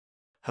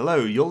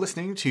Hello, you're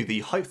listening to the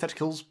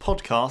Hypotheticals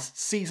Podcast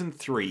Season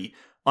 3.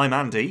 I'm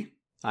Andy.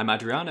 I'm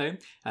Adriano,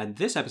 and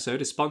this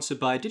episode is sponsored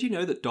by Did you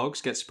know that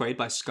dogs get sprayed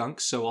by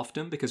skunks so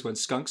often because when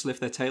skunks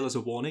lift their tail as a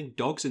warning,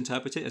 dogs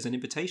interpret it as an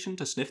invitation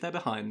to sniff their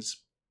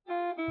behinds?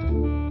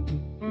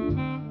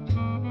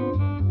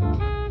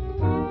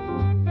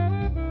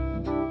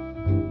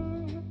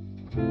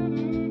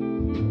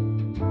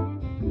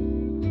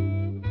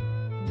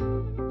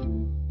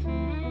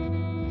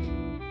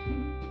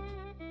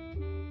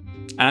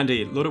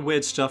 Andy, a lot of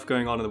weird stuff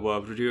going on in the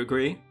world, would you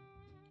agree?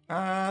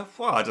 Well,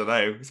 I don't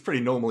know. It's a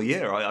pretty normal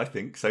year, I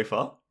think, so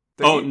far.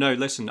 No,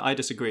 listen, I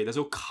disagree. There's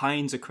all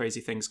kinds of crazy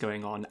things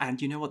going on,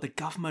 and you know what? The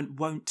government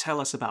won't tell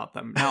us about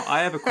them. Now, I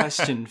have a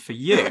question for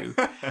you.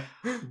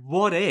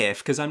 What if,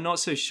 because I'm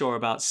not so sure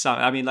about some,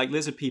 I mean, like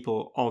lizard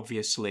people,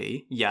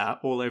 obviously, yeah,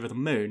 all over the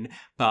moon,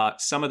 but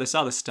some of this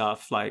other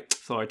stuff, like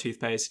fluoride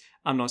toothpaste,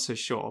 I'm not so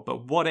sure.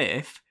 But what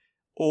if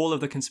all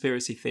of the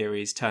conspiracy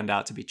theories turned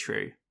out to be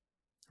true?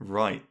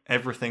 Right.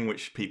 Everything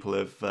which people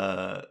have,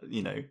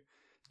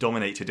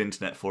 dominated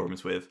internet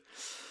forums with.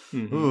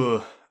 Mm-hmm.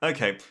 Ooh.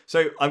 Okay,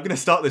 so I'm going to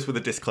start this with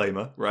a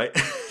disclaimer, right?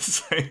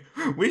 So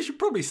we should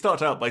probably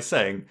start out by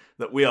saying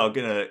that we are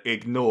going to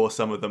ignore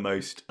some of the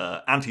most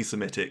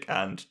anti-Semitic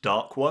and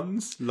dark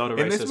ones. A lot of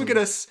In racism. this,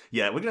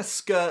 we're going to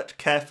skirt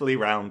carefully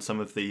around some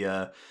of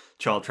the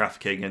child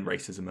trafficking and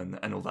racism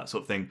and all that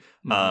sort of thing,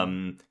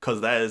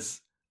 because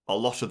there's a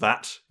lot of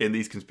that in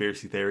these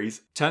conspiracy theories.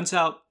 Turns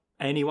out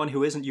anyone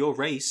who isn't your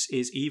race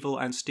is evil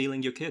and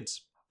stealing your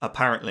kids.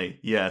 Apparently,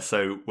 yeah,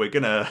 so we're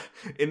gonna,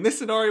 in this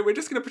scenario, we're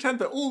just gonna pretend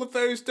that all of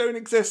those don't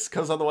exist,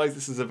 because otherwise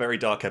this is a very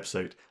dark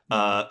episode.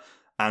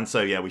 And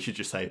so, yeah, we should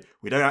just say,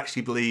 we don't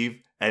actually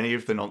believe any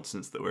of the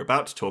nonsense that we're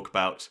about to talk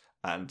about,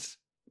 and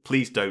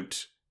please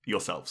don't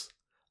yourselves.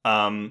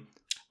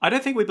 I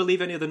don't think we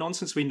believe any of the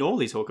nonsense we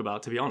normally talk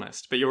about, to be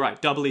honest, but you're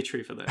right, doubly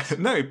true for this.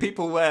 No,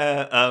 people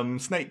wear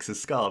snakes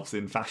as scarves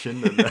in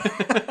fashion, and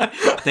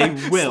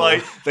they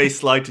will. They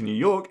slide to New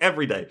York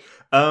every day.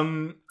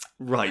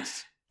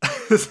 Right.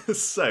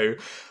 So,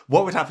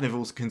 what would happen if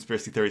all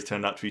conspiracy theories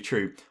turned out to be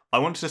true? I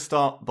wanted to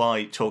start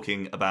by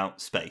talking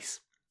about space.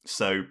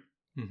 So,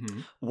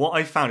 what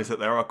I found is that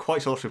there are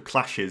quite a lot of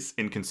clashes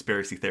in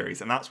conspiracy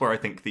theories, and that's where I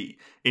think the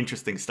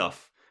interesting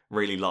stuff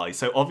really lies.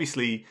 So,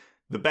 obviously,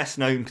 the best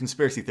known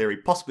conspiracy theory,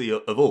 possibly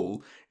of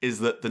all, is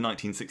that the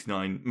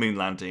 1969 moon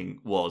landing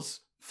was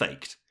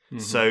faked.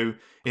 So,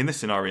 in this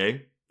scenario,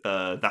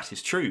 that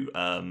is true.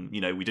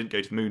 We didn't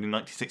go to the moon in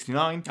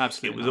 1969.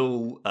 Absolutely. It was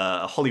all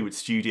a Hollywood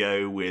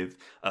studio with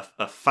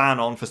a fan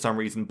on for some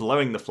reason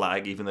blowing the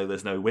flag, even though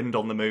there's no wind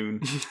on the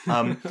moon.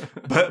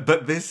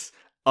 But this,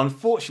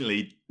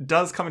 unfortunately,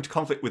 does come into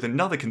conflict with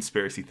another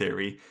conspiracy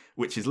theory,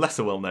 which is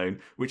lesser well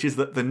known, which is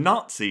that the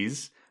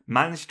Nazis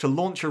managed to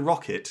launch a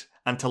rocket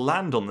and to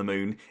land on the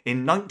moon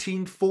in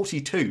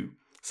 1942.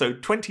 So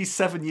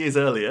 27 years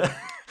earlier.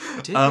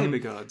 Did they,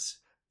 begods?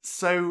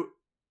 So,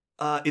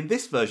 in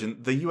this version,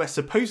 the US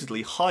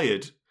supposedly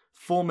hired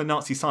former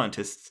Nazi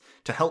scientists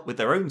to help with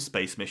their own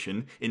space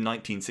mission in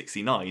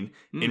 1969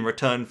 in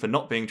return for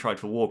not being tried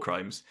for war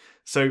crimes.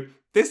 So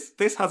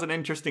this has an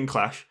interesting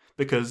clash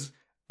because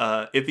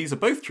if these are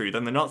both true,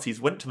 then the Nazis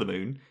went to the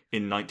moon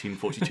in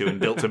 1942 and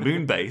built a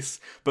moon base.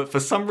 But for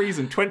some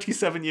reason,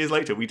 27 years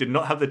later, we did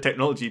not have the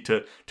technology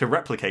to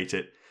replicate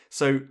it.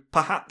 So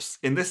perhaps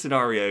in this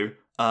scenario,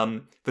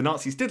 the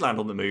Nazis did land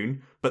on the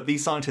moon, but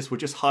these scientists were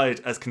just hired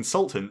as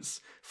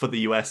consultants for the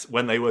US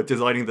when they were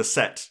designing the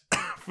set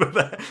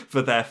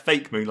for their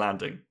fake moon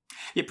landing.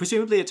 Yeah,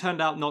 presumably it turned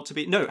out not to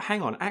be... No,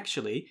 hang on.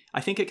 Actually,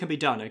 I think it can be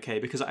done, okay?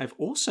 Because I've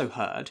also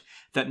heard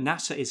that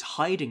NASA is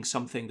hiding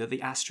something that the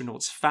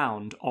astronauts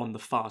found on the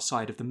far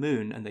side of the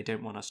moon and they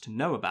don't want us to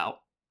know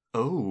about.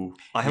 Oh,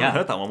 I haven't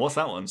heard that one. What's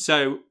that one?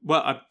 So,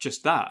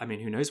 just that. I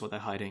mean, who knows what they're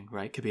hiding,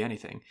 right? Could be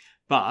anything.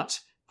 But,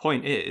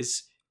 point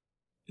is...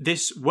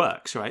 This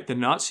works, right? The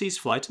Nazis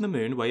fly to the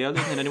moon way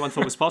earlier than anyone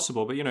thought was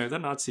possible. But, the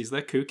Nazis,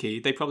 they're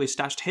kooky. They probably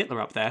stashed Hitler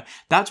up there.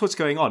 That's what's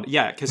going on.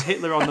 Yeah, because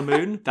Hitler on the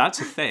moon, that's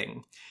a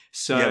thing.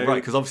 So yeah, right,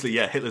 because obviously,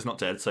 Hitler's not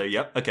dead. So,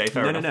 yep, okay,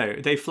 fair enough. No.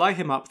 They fly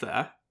him up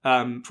there.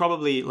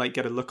 Probably,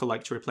 get a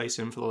lookalike to replace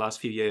him for the last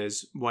few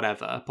years,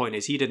 whatever. Point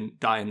is, he didn't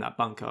die in that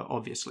bunker,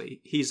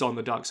 obviously. He's on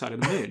the dark side of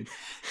the moon.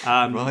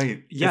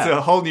 Right. Yeah. It's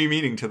a whole new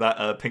meaning to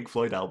that Pink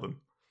Floyd album.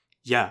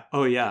 Yeah.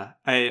 Oh, yeah.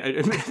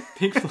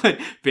 Pink Floyd,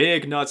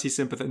 big Nazi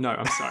sympathy. No,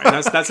 I'm sorry.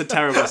 That's a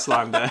terrible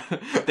slam there.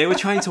 They were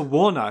trying to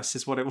warn us,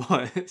 is what it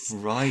was.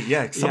 Right.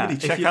 Yeah. Somebody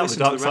check out the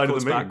dark side of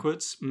the moon.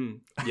 Backwards.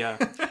 Yeah.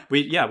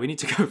 We need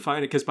to go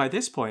find it because by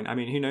this point, I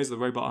mean, who knows the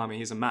robot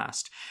army is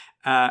amassed.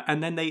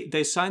 And then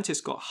they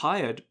scientists got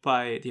hired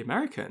by the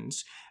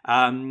Americans,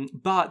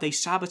 but they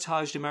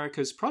sabotaged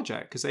America's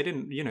project because they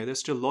didn't, they're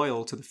still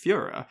loyal to the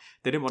Führer.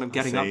 They didn't want him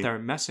getting up there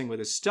and messing with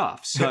his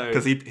stuff. So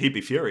because he'd be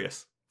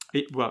furious.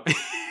 God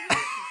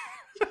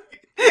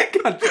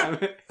damn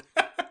it.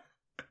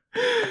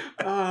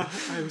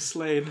 I'm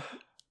slain.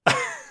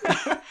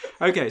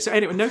 Okay, so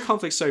anyway, no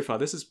conflict so far.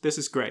 This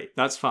is great.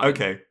 That's fine.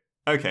 Okay.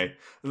 Okay.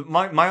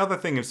 My other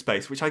thing of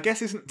space, which I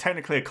guess isn't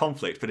technically a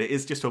conflict, but it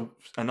is just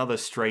another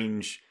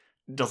strange,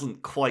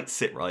 doesn't quite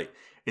sit right,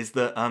 is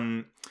that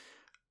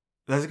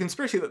there's a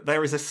conspiracy that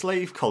there is a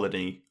slave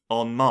colony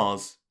on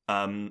Mars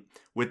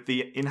with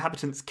the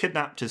inhabitants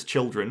kidnapped as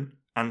children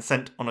and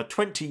sent on a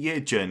 20-year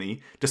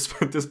journey,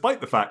 despite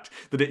the fact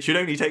that it should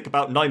only take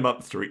about 9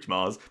 months to reach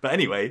Mars. But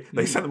anyway,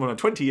 they sent them on a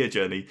 20-year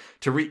journey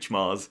to reach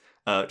Mars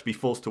to be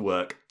forced to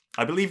work.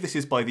 I believe this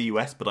is by the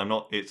US, but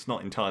it's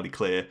not entirely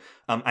clear.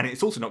 And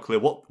it's also not clear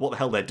what the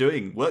hell they're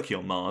doing working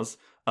on Mars.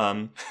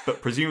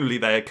 But presumably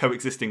they're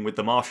coexisting with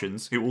the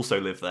Martians, who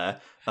also live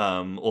there.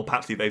 Or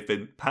perhaps they've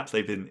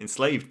been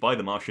enslaved by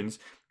the Martians.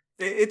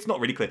 It's not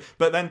really clear.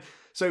 But then,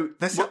 so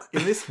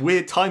in this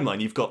weird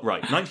timeline, you've got,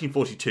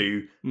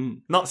 1942,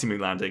 Nazi moon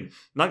landing,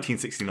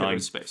 1969,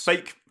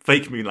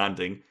 fake moon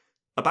landing.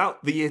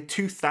 About the year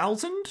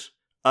 2000,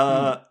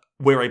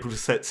 we're able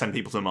to send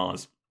people to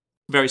Mars.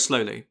 Very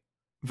slowly.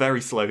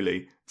 Very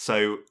slowly.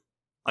 So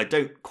I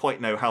don't quite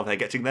know how they're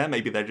getting there.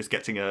 Maybe they're just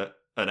getting an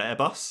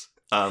Airbus.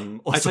 I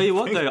tell you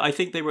what, though, I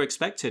think they were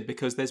expected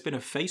because there's been a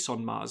face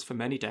on Mars for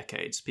many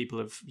decades. People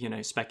have,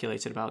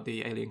 speculated about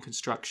the alien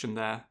construction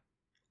there.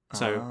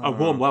 So a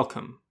warm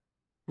welcome.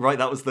 Right,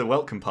 that was the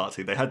welcome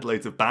party. They had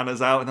loads of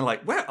banners out, and they're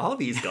like, "Where are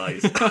these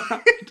guys?"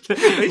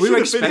 We were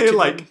expecting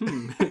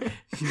them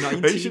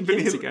 19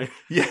 years ago.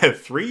 Yeah,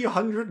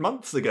 300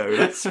 months ago.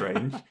 That's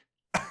strange.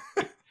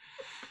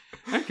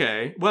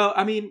 Okay. Well,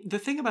 I mean, the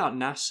thing about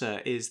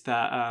NASA is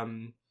that I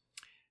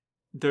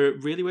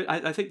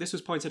think this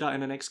was pointed out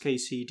in an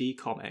XKCD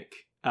comic.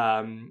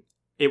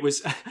 It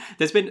was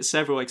there's been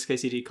several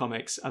XKCD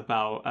comics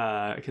about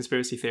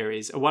conspiracy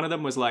theories. One of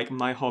them was like,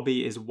 my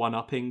hobby is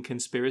one-upping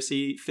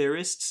conspiracy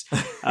theorists.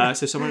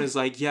 So someone is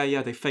like,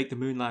 yeah, they faked the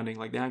moon landing,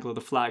 like the angle of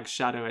the flag,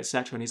 shadow,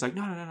 etc. And he's like,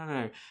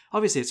 no.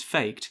 Obviously it's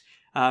faked.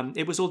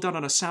 It was all done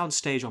on a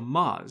soundstage on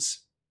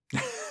Mars.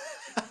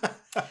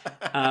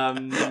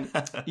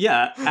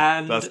 Yeah,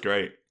 and that's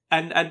great.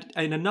 And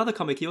in another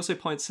comic, he also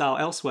points out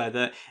elsewhere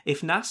that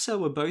if NASA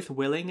were both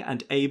willing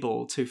and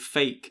able to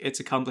fake its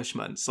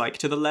accomplishments, like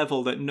to the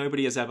level that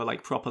nobody has ever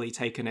like properly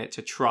taken it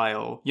to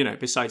trial,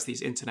 besides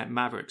these internet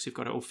mavericks who've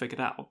got it all figured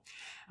out.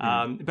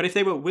 But if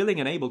they were willing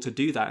and able to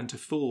do that and to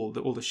fool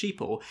all the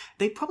sheeple,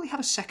 they'd probably have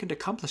a second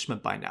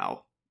accomplishment by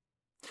now.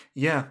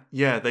 Yeah,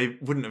 they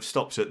wouldn't have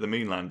stopped at the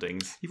moon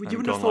landings. You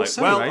wouldn't have thought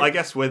so, right? I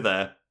guess we're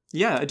there.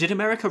 Yeah, did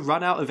America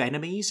run out of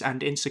enemies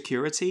and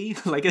insecurity?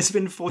 Like, it's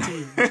been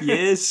 40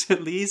 years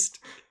at least.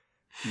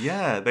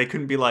 Yeah, they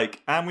couldn't be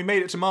like, and we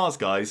made it to Mars,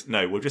 guys.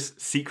 No, we'll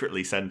just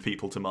secretly send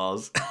people to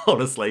Mars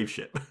on a slave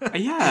ship.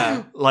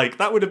 Yeah. Like,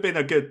 that would have been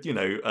a good,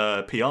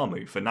 PR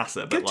move for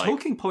NASA. Good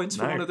talking points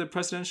for one of the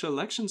presidential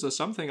elections or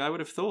something, I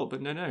would have thought.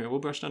 But no, all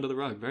brushed under the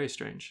rug. Very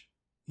strange.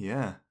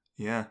 Yeah.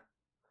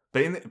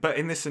 But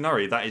in this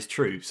scenario, that is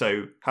true.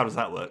 So how does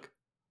that work?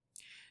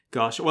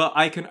 Gosh, well,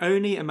 I can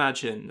only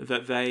imagine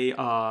that they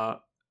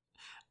are...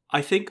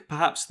 I think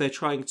perhaps they're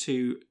trying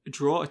to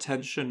draw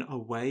attention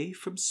away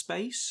from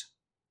space.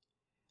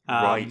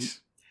 Right.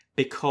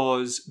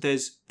 Because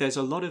there's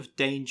a lot of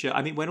danger.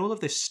 I mean, when all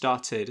of this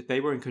started, they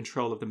were in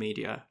control of the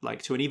media,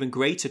 like to an even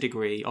greater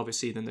degree,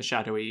 obviously, than the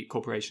shadowy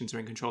corporations are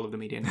in control of the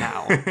media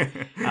now.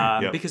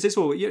 Yep. Because it's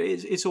all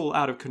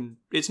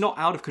it's not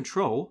out of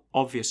control.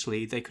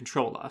 Obviously, they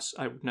control us.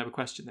 I would never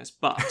question this,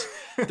 but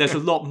there's a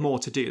lot more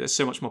to do. There's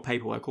so much more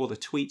paperwork, all the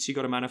tweets you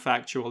got to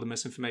manufacture, all the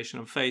misinformation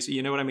on Facebook.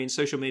 You know what I mean?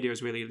 Social media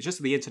is really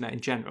just the internet in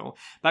general.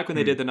 Back when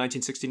they did the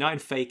 1969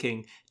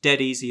 faking,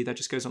 dead easy. That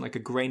just goes on like a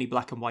grainy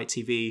black and white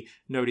TV.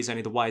 Nobody's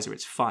any the wiser.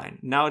 It's fine.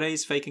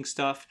 Nowadays, faking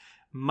stuff,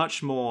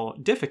 much more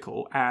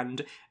difficult,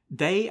 and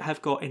they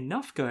have got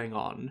enough going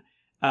on,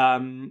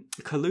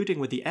 colluding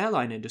with the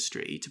airline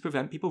industry to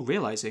prevent people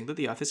realizing that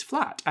the Earth is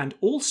flat and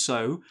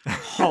also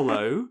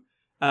hollow.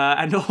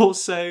 And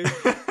also,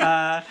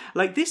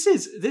 this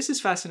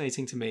is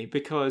fascinating to me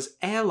because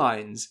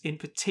airlines in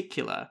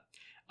particular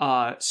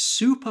are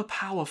super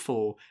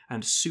powerful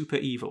and super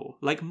evil.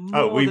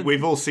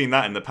 We've all seen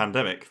that in the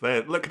pandemic.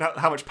 Look at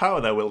how much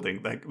power they're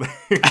wielding.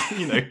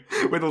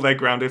 With all their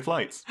grounded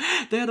flights.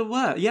 They're the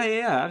worst. Yeah,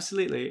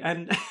 absolutely.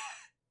 And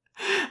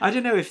I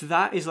don't know if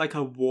that is like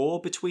a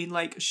war between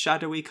like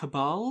shadowy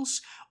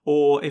cabals,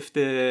 or if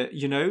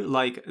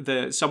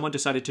someone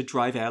decided to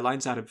drive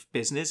airlines out of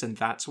business and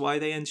that's why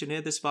they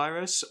engineered this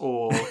virus,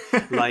 or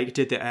like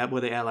were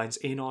the airlines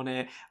in on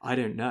it? I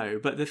don't know.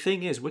 But the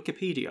thing is,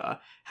 Wikipedia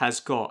has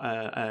got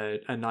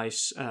a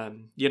nice,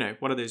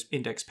 one of those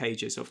index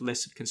pages of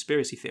lists of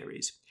conspiracy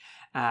theories,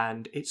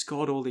 and it's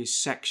got all these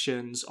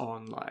sections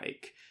on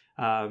like,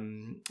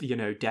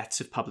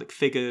 deaths of public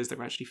figures that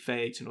were actually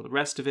faked and all the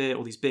rest of it,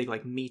 all these big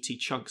like meaty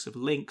chunks of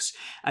links,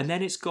 and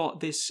then it's got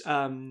this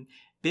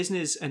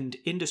business and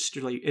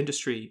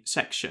industry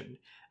section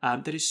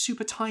that is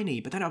super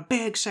tiny, but then a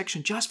big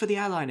section just for the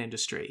airline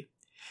industry,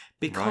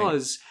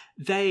 because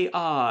they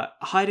are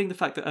hiding the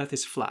fact that Earth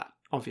is flat,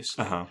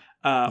 obviously.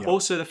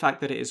 Also the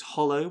fact that it is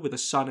hollow with a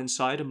sun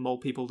inside and mole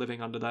people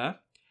living under there.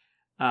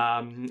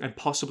 And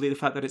possibly the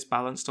fact that it's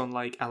balanced on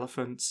like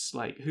elephants,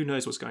 like who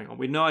knows what's going on.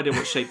 We have no idea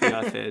what shape the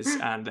Earth is,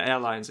 and the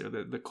airlines are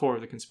the core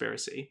of the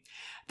conspiracy.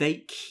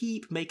 They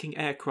keep making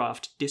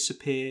aircraft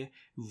disappear,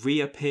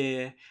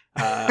 reappear.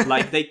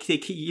 Like they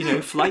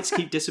keep, flights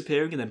keep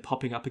disappearing and then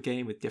popping up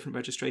again with different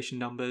registration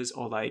numbers,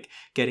 or like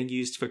getting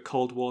used for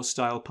Cold War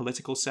style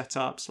political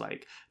setups,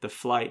 like the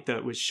flight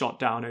that was shot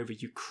down over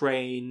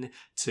Ukraine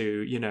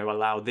to,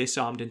 allow this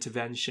armed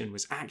intervention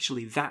was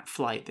actually that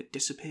flight that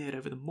disappeared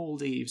over the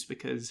Maldives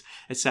because,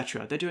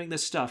 etc. They're doing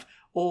this stuff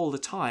all the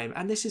time,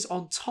 and this is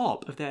on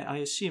top of their, I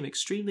assume,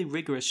 extremely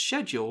rigorous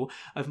schedule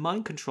of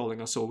mind controlling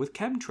us all with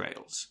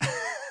chemtrails.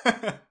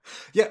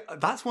 Yeah,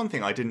 that's one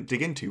thing I didn't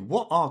dig into.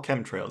 What are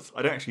chemtrails?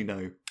 I don't actually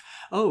know.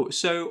 Oh,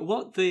 so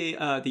what the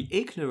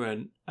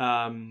ignorant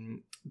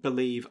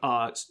believe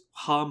are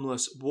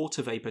harmless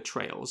water vapor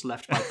trails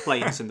left by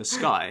planes in the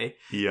sky,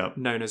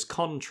 known as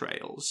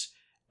contrails.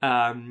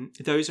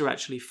 Those are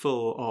actually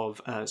full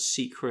of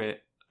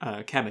secret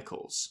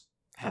chemicals.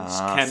 Hence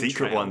chemtrail.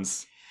 Secret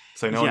ones.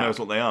 So no one knows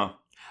what they are.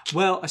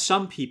 Well,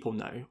 some people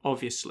know,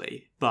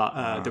 obviously,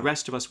 but the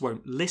rest of us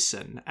won't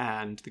listen,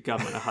 and the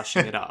government are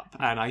hushing it up.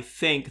 And I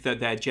think that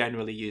they're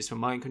generally used for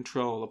mind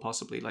control, or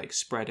possibly like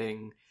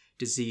spreading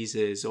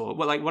diseases, or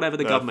whatever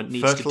the government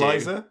needs to do.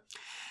 Fertilizer?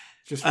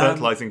 Just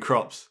fertilizing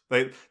crops.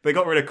 They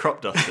got rid of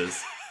crop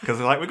dusters. Because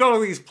they're like, we've got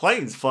all these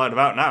planes flying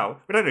about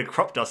now. We don't need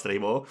crop dust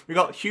anymore. We've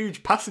got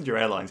huge passenger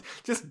airlines.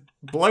 Just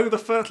blow the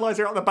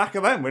fertilizer out the back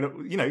of them.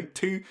 When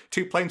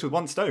two planes with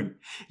one stone.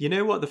 You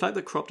know what? The fact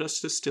that crop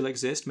dusters still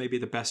exist may be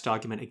the best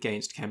argument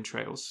against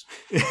chemtrails.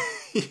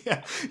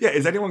 Yeah.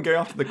 Is anyone going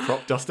after the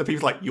crop duster?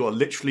 People like, you are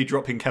literally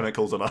dropping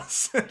chemicals on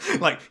us.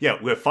 Like, yeah,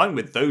 we're fine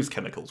with those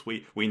chemicals.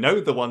 We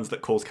know the ones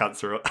that cause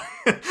cancer,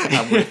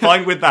 and we're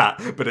fine with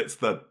that. But it's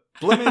the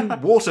blooming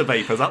water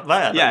vapors up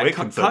there that we're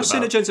concerned about.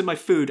 Carcinogens in my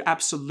food,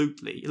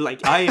 absolutely. Like,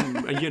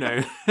 I'm,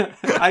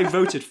 I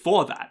voted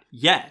for that,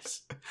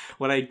 yes.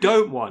 What I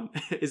don't want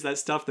is that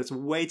stuff that's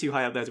way too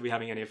high up there to be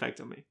having any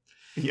effect on me.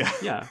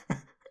 Yeah,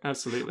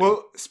 absolutely.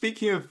 Well,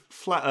 speaking of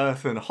flat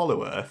Earth and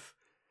hollow Earth,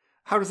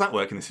 how does that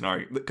work in this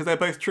scenario? Because they're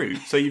both true.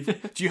 So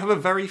do you have a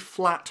very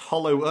flat,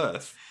 hollow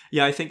Earth?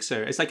 Yeah, I think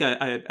so. It's like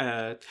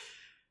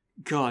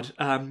God.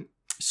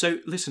 So,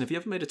 listen, have you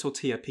ever made a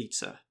tortilla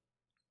pizza?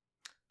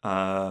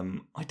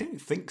 I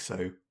don't think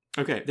so.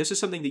 Okay, this is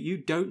something that you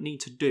don't need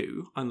to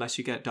do unless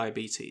you get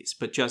diabetes,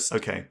 but just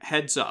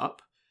heads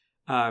up.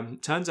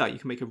 Turns out you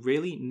can make a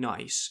really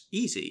nice,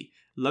 easy,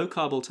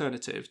 low-carb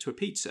alternative to a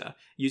pizza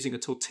using a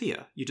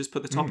tortilla. You just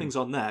put the toppings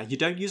on there. You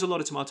don't use a lot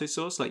of tomato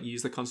sauce, like you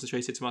use the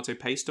concentrated tomato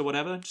paste or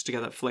whatever, just to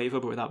get that flavour,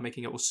 but without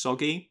making it all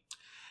soggy.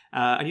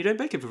 And you don't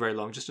bake it for very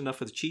long, just enough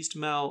for the cheese to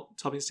melt,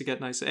 toppings to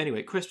get nicer. Anyway,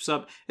 it crisps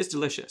up. It's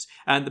delicious.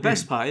 And the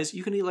best part is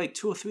you can eat like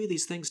 2 or 3 of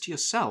these things to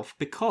yourself,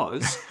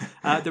 because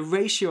the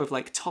ratio of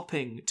like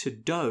topping to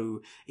dough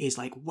is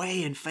like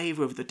way in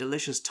favour of the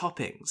delicious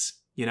toppings.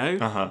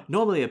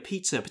 Normally a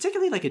pizza,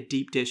 particularly like a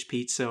deep dish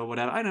pizza or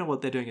whatever, I don't know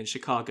what they're doing in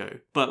Chicago,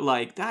 but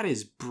like that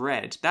is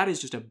bread. That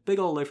is just a big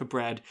old loaf of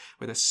bread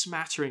with a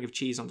smattering of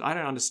cheese on. I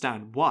don't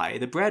understand why.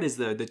 The bread is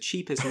the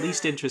cheapest,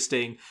 least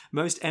interesting,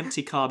 most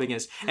empty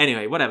carbingest.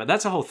 Anyway, whatever.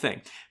 That's a whole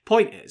thing.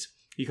 Point is,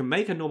 you can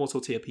make a normal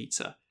tortilla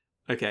pizza,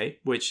 okay,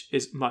 which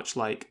is much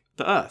like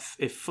the Earth,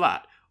 if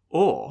flat,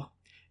 or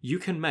you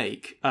can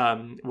make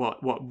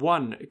what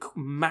one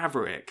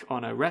maverick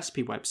on a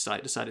recipe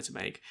website decided to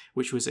make,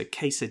 which was a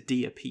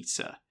quesadilla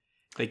pizza.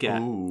 They get,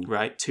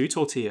 2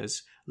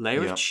 tortillas,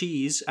 layer of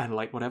cheese and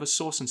like whatever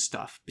sauce and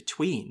stuff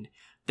between,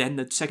 then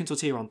the second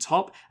tortilla on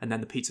top, and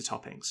then the pizza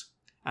toppings.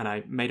 And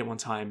I made it one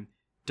time.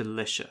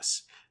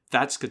 Delicious.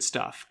 That's good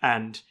stuff.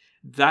 And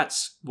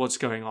that's what's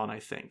going on, I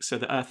think. So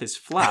the Earth is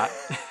flat,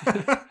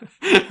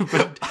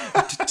 but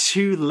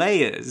 2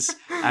 layers,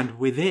 and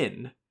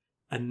within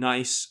a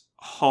nice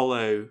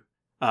hollow,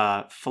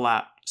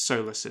 flat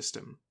solar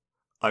system.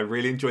 I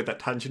really enjoyed that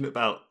tangent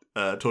about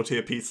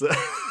tortilla pizza.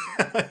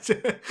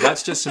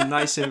 That's just some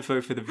nice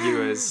info for the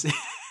viewers.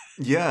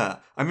 Yeah.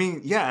 I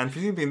mean, and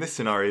presumably in this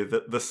scenario,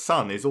 the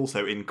sun is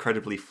also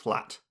incredibly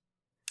flat.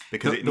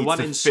 Because it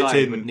needs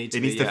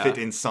to fit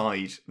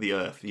inside the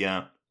Earth,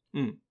 yeah.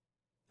 Mm.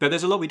 But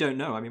there's a lot we don't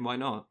know. I mean, why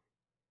not?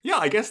 Yeah,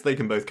 I guess they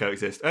can both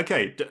coexist.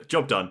 Okay,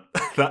 job done.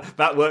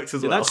 that works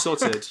as well. That's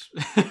sorted.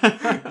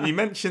 You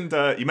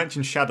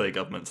mentioned shadow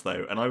governments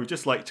though, and I would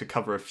just like to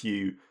cover a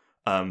few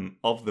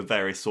of the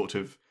various sort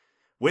of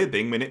we're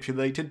being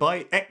manipulated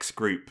by X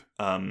group.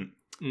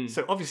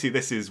 So obviously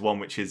this is one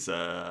which is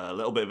a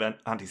little bit of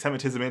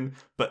anti-Semitism in,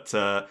 but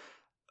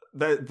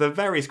the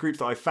various groups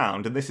that I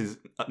found, and this is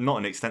not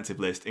an extensive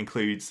list,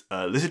 includes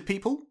lizard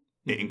people.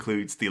 It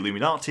includes the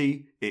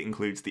Illuminati, it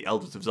includes the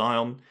Elders of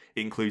Zion,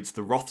 it includes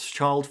the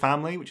Rothschild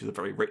family, which is a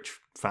very rich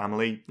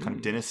family, kind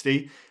of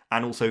dynasty,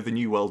 and also the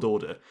New World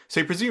Order.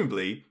 So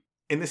presumably,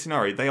 in this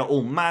scenario, they are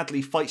all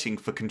madly fighting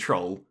for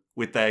control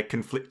with their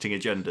conflicting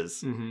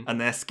agendas,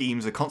 and their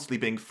schemes are constantly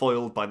being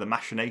foiled by the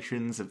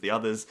machinations of the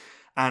others,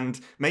 and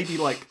maybe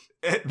like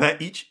they're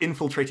each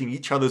infiltrating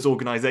each other's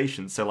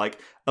organizations. So like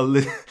a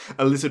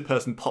lizard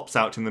person pops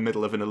out in the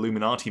middle of an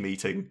Illuminati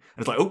meeting and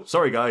it's like, oh,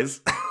 sorry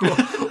guys.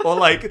 or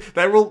like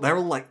they're all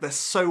like, they're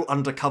so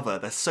undercover.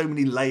 There's so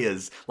many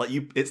layers. Like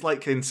it's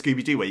like in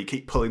Scooby-Doo where you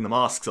keep pulling the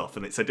masks off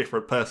and it's a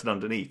different person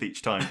underneath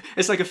each time.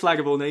 It's like a Flag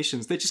of All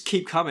Nations. They just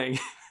keep coming.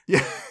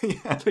 Yeah.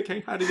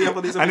 Okay, how did you have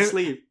all these on your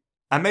sleeve?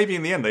 And maybe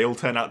in the end they all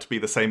turn out to be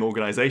the same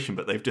organisation,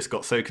 but they've just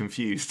got so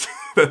confused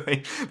that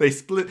they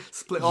split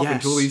off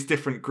into all these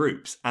different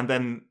groups, and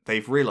then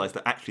they've realised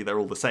that actually they're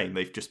all the same.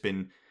 They've just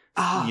been,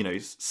 you know,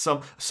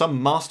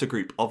 some master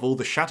group of all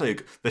the shadow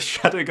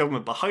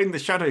government behind the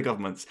shadow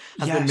governments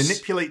has been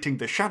manipulating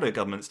the shadow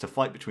governments to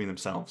fight between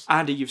themselves.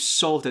 Andy, you've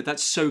solved it.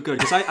 That's so good,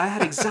 because I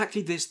had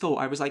exactly this thought.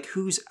 I was like,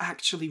 who's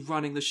actually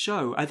running the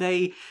show? Are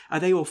they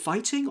all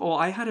fighting?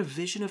 Or I had a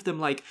vision of them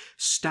like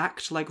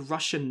stacked like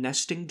Russian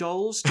nesting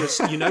dolls.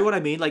 Just, you know what I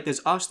mean? Like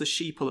there's us, the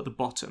sheeple at the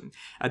bottom,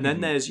 and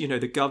then there's, you know,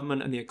 the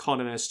government and the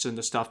economists and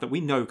the stuff that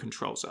we know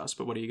controls us.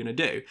 But what are you going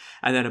to do?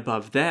 And then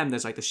above them,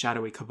 there's like the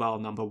shadowy cabal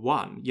number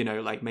one. You know,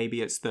 like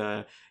maybe it's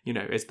the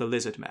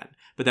lizard men,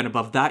 but then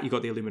above that you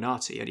got the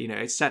Illuminati, and you know,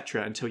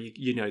 etc. Until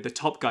you know the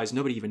top guys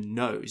nobody even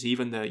knows.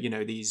 Even the, you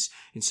know, these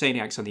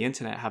insaniacs on the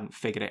internet haven't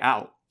figured it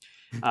out.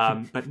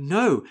 But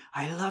no,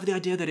 I love the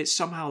idea that it's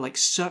somehow like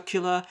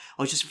circular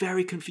or just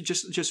very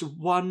confused, just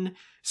one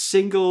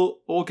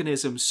single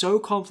organism so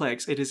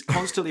complex it is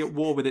constantly at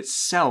war with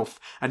itself,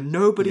 and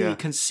nobody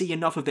can see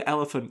enough of the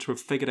elephant to have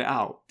figured it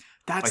out.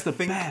 That's the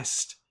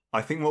best.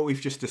 I think what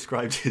we've just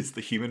described is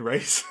the human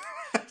race.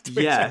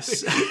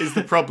 Yes. Is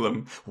the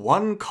problem.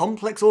 One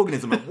complex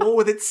organism at war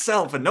with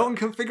itself and no one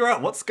can figure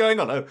out what's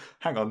going on. Oh,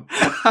 hang on.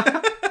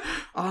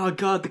 Oh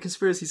god, the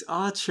conspiracies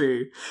are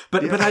true.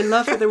 But I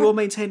love that they're all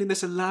maintaining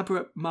this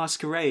elaborate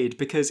masquerade,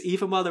 because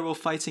even while they're all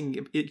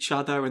fighting each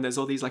other and there's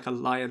all these like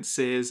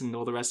alliances and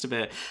all the rest of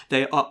it,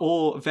 they are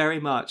all very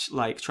much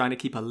like trying to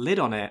keep a lid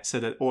on it so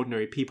that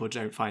ordinary people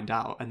don't find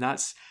out. And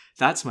that's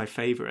my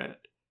favourite.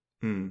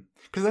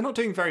 Because they're not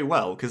doing very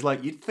well, because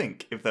like you'd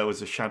think if there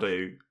was a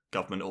shadow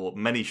government or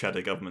many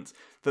shadow governments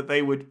that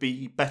they would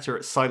be better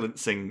at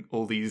silencing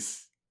all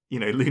these, you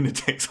know,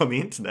 lunatics on the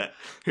internet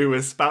who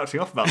are spouting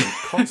off about them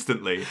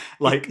constantly,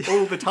 like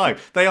all the time.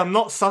 They are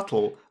not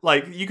subtle.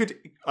 Like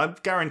I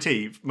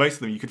guarantee most of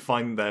them you could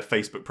find their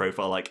Facebook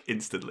profile like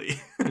instantly.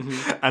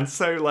 And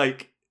so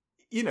like,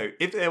 you know,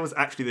 if there was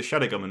actually the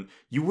shadow government,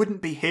 you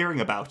wouldn't be hearing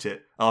about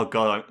it. Oh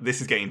god,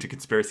 this is getting into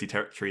conspiracy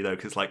territory though,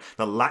 because like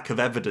the lack of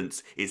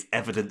evidence is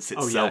evidence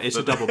itself. Oh yeah, it's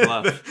a double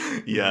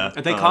bluff. Yeah,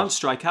 and they can't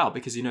strike out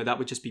because, you know, that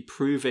would just be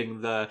proving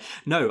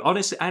No,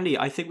 honestly, Andy,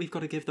 I think we've got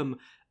to give them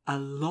a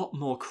lot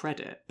more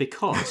credit,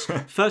 because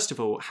first of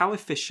all, how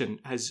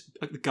efficient has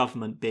the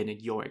government been in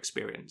your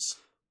experience?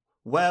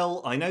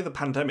 Well, I know the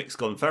pandemic's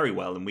gone very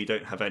well and we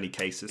don't have any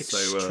cases.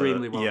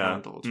 Extremely well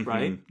handled,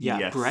 right? Yeah,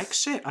 yes.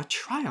 Brexit, a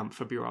triumph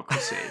for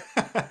bureauccy,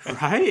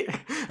 right?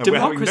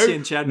 Democracy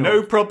in general.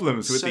 No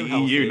problems with the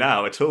EU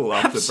now at all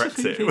after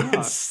Brexit. It went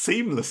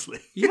seamlessly.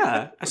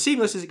 Yeah,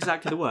 seamless is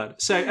exactly the word.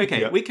 So,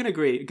 okay, we can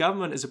agree,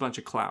 government is a bunch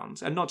of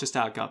clowns, and not just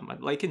our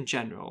government, like in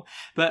general.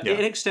 But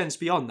it extends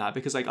beyond that,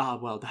 because like,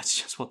 well, that's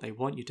just what they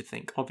want you to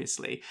think,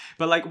 obviously.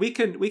 But like, we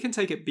can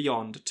take it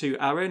beyond to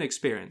our own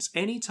experience.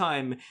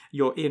 Anytime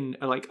you're in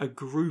like a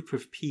group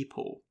of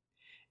people,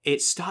 it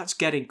starts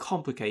getting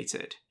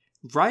complicated,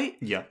 right?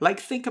 Yeah. Like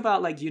think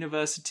about like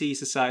university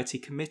society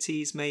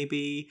committees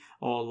maybe,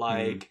 or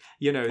like,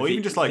 you know, or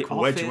even just like,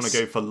 where do you want to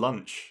go for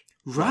lunch?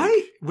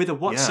 Right? Like, with a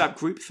WhatsApp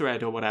group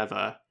thread or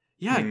whatever.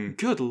 Yeah,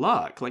 good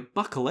luck. Like,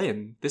 buckle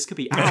in. This could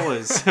be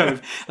hours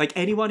of... Like,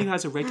 anyone who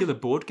has a regular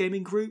board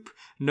gaming group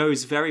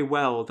knows very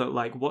well that,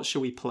 like, what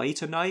shall we play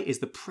tonight is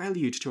the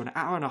prelude to an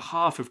hour and a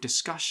half of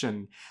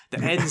discussion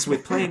that ends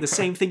with playing the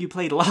same thing you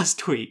played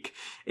last week.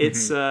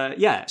 It's,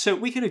 so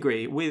we can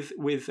agree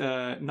with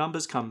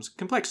numbers comes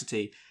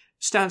complexity.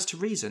 Stands to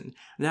reason.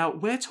 Now,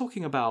 we're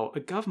talking about a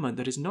government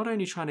that is not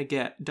only trying to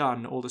get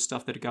done all the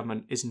stuff that a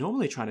government is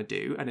normally trying to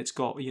do, and it's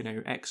got, you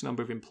know, X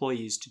number of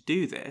employees to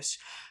do this,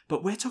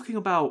 but we're talking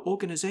about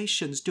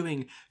organizations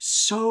doing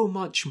so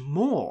much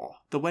more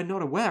that we're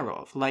not aware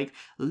of, like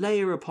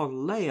layer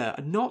upon layer,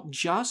 not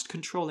just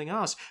controlling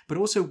us, but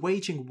also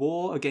waging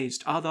war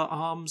against other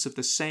arms of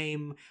the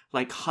same,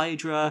 like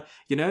Hydra,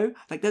 you know?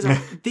 Like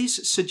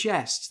this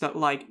suggests that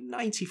like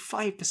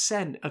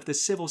 95% of the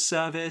civil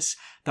service,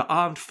 the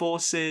armed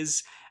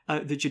forces,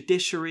 the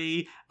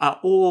judiciary are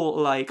all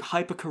like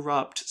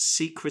hyper-corrupt,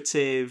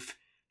 secretive,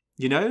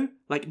 you know?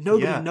 Like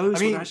nobody knows what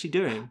they're actually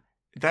doing.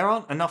 There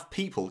aren't enough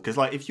people, because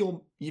like if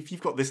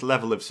you've got this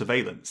level of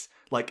surveillance,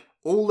 like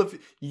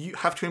you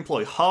have to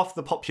employ half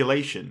the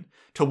population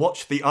to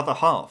watch the other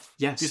half,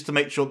 just to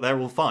make sure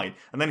they're all fine.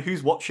 And then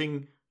who's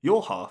watching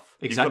your half?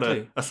 Exactly. You've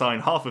got to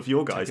assign half of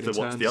your guys to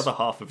watch the other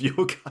half of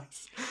your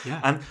guys.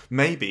 Yeah. And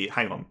maybe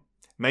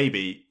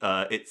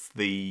it's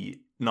the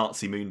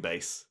Nazi moon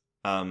base.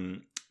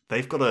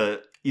 They've got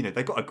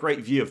a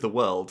great view of the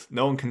world.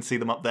 No one can see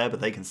them up there,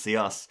 but they can see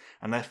us,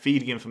 and they're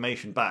feeding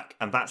information back,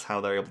 and that's how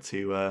they're able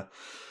to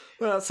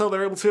Well, that's how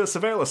they're able to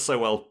surveil us so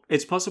well.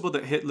 It's possible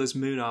that Hitler's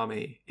moon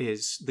army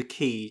is the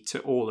key to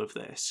all of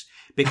this.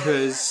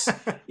 Because,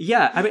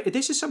 yeah, I mean,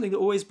 this is something that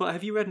always... But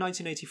have you read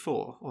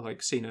 1984? Or,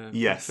 like, seen a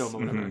film or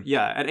whatever? Mm-hmm.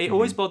 Yeah, and it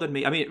always bothered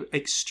me. I mean,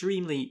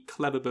 extremely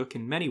clever book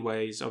in many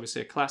ways,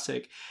 obviously a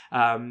classic.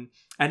 And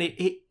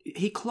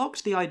he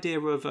clocked the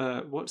idea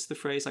of, what's the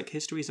phrase, like,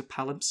 history is a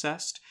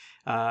palimpsest.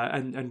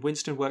 And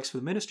Winston works for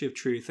the Ministry of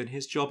Truth, and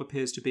his job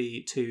appears to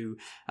be to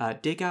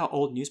dig out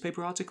old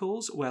newspaper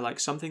articles where like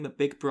something that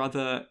Big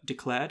Brother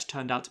declared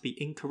turned out to be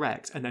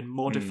incorrect, and then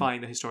modifying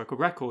the historical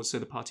records so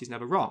the party's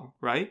never wrong,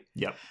 right?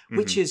 Yep.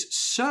 Which is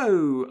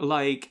so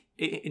like...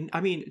 I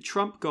mean,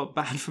 Trump got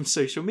banned from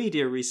social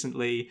media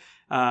recently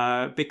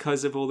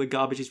because of all the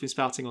garbage he's been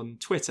spouting on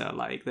Twitter.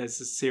 Like,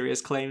 there's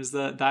serious claims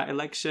that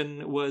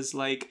election was,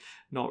 like,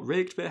 not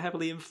rigged, but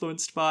heavily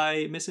influenced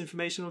by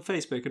misinformation on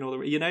Facebook and all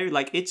the... You know,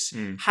 like, it's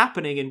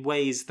happening in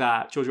ways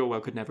that George Orwell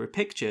could never have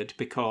pictured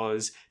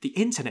because the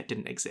internet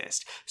didn't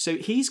exist. So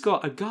he's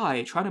got a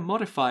guy trying to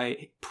modify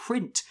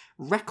print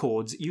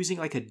records using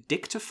like a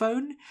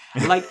dictaphone.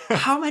 Like,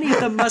 how many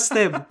of them must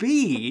there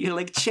be?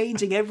 Like,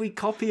 changing every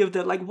copy of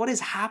the... Like, what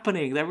is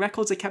happening? Their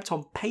records are kept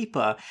on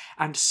paper,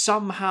 and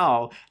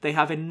somehow they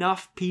have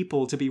enough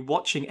people to be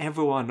watching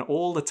everyone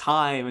all the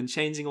time and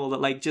changing all that.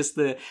 Like, just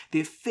the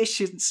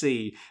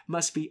efficiency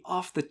must be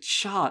off the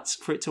charts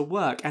for it to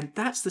work. And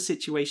that's the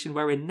situation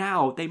we're in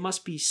now. They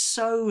must be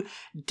so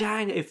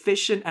dang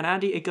efficient. And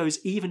Andy, it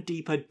goes even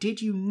deeper.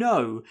 Did you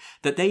know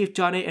that they've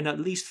done it in at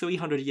least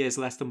 300 years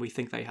less than we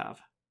think they have?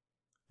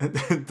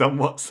 Done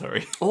what,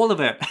 sorry? All of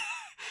it.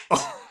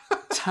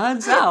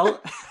 Turns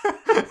out...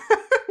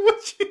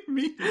 What do you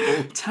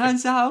mean?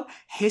 Turns out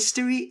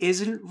history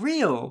isn't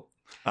real.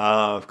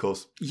 Of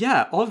course.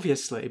 Yeah,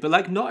 obviously. But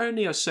like, not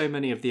only are so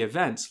many of the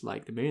events,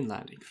 like the moon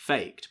landing,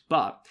 faked,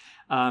 but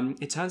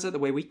it turns out the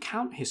way we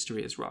count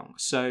history is wrong.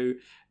 So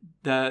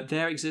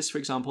there exists, for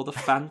example, the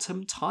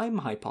phantom time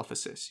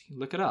hypothesis. You can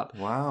look it up.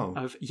 Wow.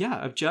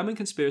 Of German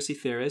conspiracy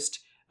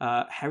theorist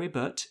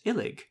Heribert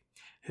Illig,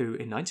 who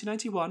in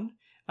 1991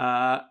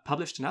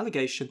 published an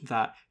allegation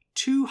that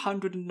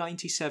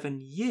 297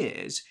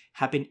 years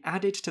have been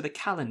added to the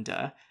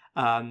calendar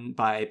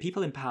by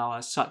people in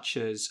power such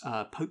as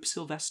Pope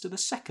Sylvester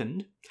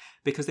II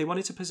because they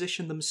wanted to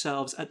position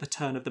themselves at the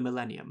turn of the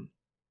millennium.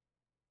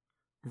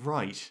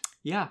 Right.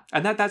 Yeah,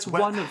 and that's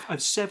one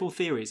of several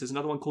theories. There's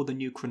another one called the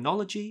New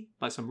Chronology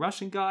by some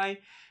Russian guy.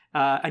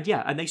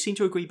 And they seem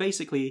to agree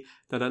basically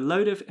that a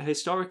load of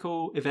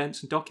historical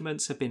events and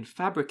documents have been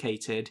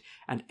fabricated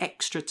and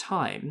extra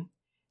time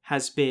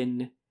has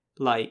been,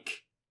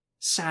 like,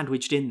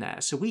 sandwiched in there.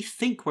 So we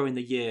think we're in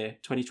the year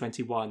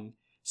 2021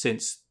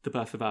 since the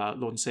birth of our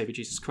Lord and Savior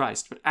Jesus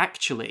Christ, but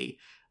actually,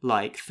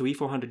 like,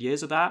 300-400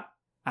 years of that,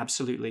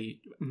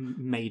 absolutely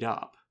made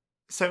up.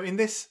 So in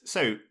this...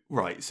 So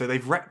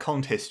they've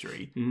retconned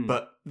history,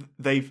 but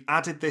they've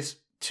added this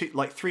to,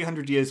 like,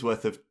 300 years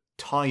worth of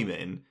time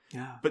in.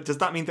 Yeah. But does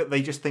that mean that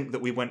they just think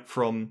that we went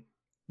from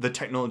the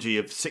technology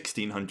of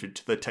 1600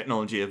 to the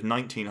technology of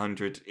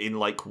 1900 in,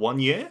 like, 1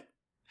 year?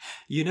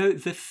 You know,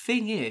 the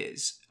thing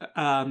is,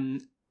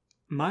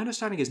 my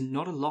understanding is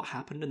not a lot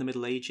happened in the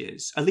Middle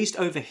Ages, at least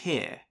over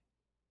here.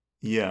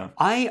 Yeah.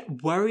 I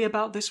worry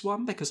about this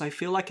one because I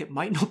feel like it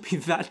might not be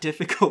that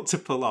difficult to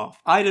pull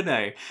off. I don't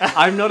know.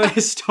 I'm not a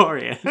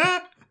historian.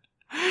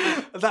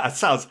 That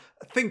sounds...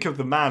 Think of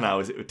the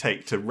man-hours it would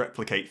take to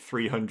replicate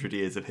 300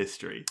 years of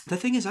history. The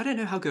thing is, I don't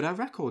know how good our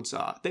records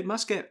are. They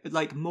must get,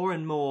 like, more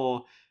and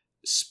more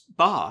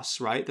sparse,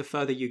 right, the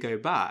further you go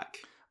back.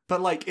 But,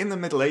 like, in the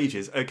Middle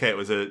Ages, okay, it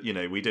was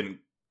we didn't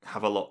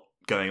have a lot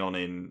going on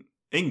in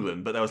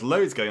England, but there was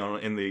loads going on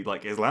in the,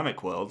 like,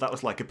 Islamic world. That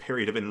was, like, a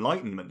period of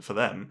enlightenment for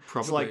them.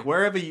 Probably. So, like,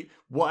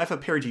 whatever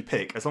period you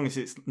pick, as long as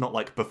it's not,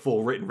 like,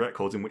 before written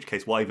records, in which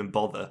case, why even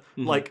bother?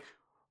 Mm-hmm. Like,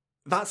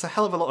 that's a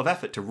hell of a lot of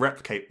effort to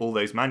replicate all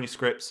those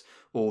manuscripts,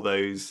 all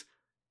those,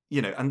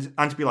 and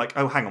to be like,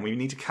 oh, hang on, we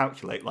need to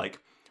calculate, like,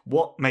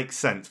 what makes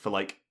sense for,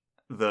 like,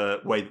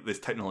 the way that this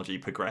technology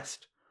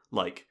progressed.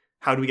 Like,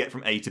 how do we get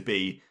from A to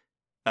B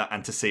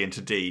and to C and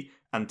to D,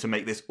 and to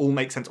make this all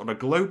make sense on a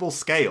global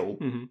scale,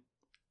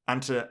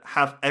 and to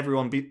have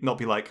everyone not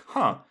be like,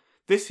 huh,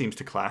 this seems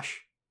to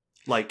clash.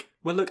 Like,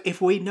 well, look,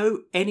 if we know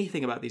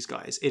anything about these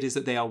guys, it is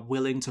that they are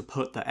willing to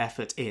put the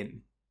effort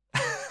in.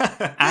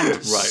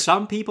 And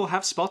some people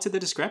have spotted the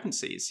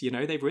discrepancies.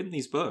 They've written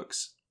these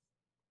books.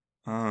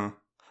 I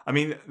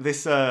mean,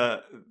 this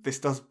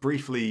does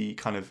briefly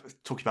kind of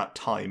talk about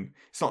time.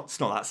 It's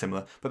not that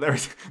similar, but there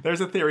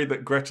is a theory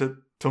that Greta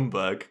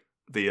Thunberg,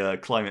 the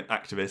climate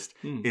activist,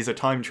 is a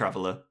time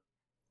traveler.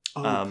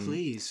 Oh,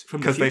 please!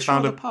 From the future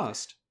or the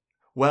past?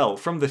 Well,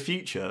 from the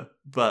future,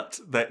 but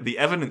the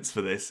evidence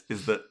for this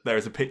is that there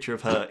is a picture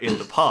of her in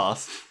the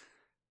past.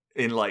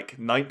 In, like,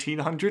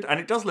 1900, and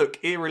it does look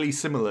eerily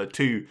similar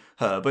to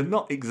her, but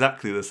not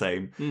exactly the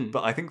same.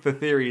 But I think the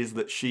theory is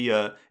that she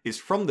is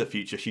from the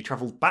future. She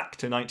travelled back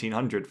to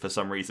 1900 for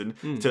some reason.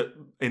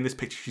 In this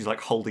picture, she's, like,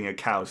 holding a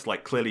cow. It's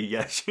like, clearly,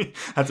 she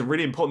had some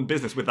really important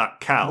business with that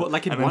cow. What,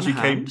 like in one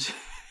hand?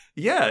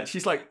 Yeah,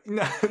 she's like,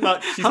 no, she's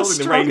How holding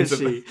the strong reins. is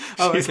she?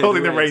 Oh, She's okay,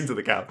 holding the the reins. reins of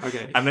the cow.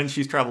 Okay. And then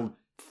she's travelled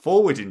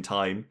forward in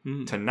time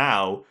to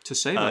now. To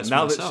save us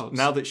now from that ourselves.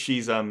 now that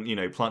she's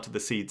planted the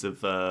seeds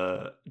of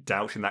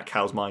doubt in that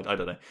cow's mind. I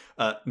don't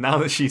know. Now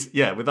that she's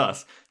with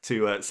us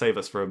to save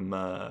us from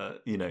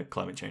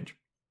climate change.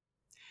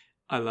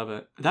 I love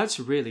it. That's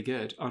really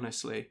good,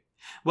 honestly.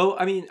 Well,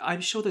 I mean, I'm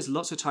sure there's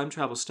lots of time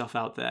travel stuff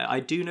out there. I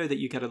do know that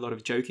you get a lot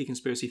of jokey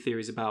conspiracy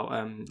theories about,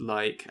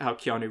 like, how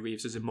Keanu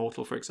Reeves is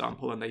immortal, for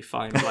example, and they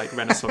find, like,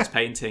 Renaissance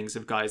paintings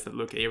of guys that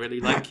look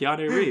eerily like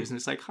Keanu Reeves, and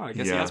it's like, I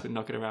guess he has been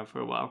knocking around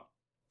for a while.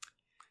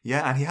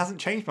 Yeah, and he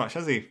hasn't changed much,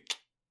 has he?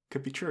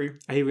 Could be true.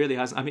 He really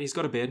hasn't. I mean, he's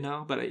got a beard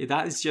now, but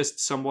that is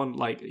just someone,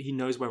 like, he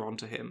knows we're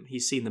onto him.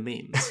 He's seen the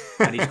memes,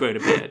 and he's grown a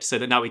beard, so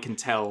that now we can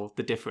tell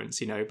the difference,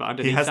 But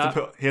underneath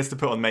he has to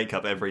put on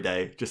makeup every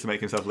day just to make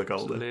himself look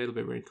older. A little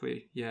bit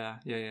wrinkly. Yeah.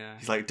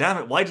 He's like, damn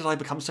it, why did I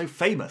become so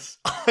famous?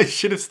 I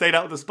should have stayed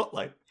out of the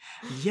spotlight.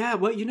 Yeah,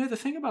 well, the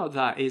thing about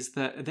that is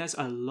that there's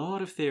a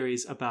lot of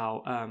theories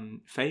about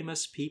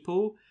famous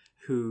people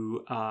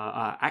who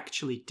are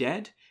actually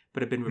dead,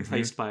 but have been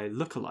replaced by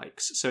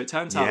lookalikes. So it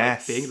turns out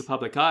like, being the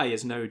public eye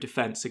is no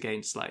defense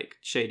against like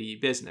shady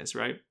business,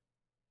 right?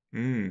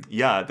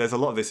 Yeah, there's a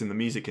lot of this in the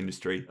music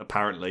industry,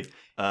 apparently.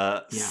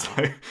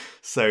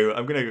 So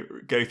I'm going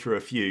to go through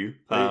a few.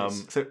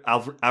 So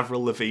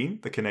Avril Lavigne,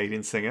 the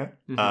Canadian singer,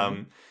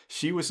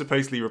 she was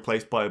supposedly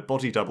replaced by a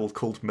body double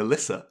called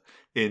Melissa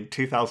in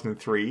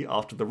 2003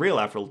 after the real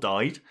Avril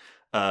died,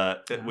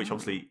 which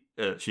obviously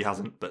she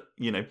hasn't, but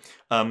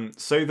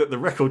so that the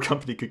record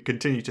company could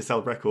continue to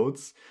sell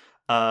records.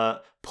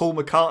 Paul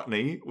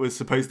McCartney was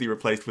supposedly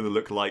replaced with a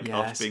lookalike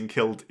after being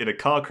killed in a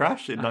car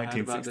crash in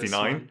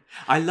 1969.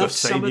 I love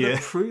some of the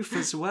proof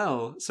as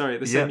well. Sorry,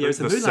 the same year as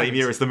the moon landings. The same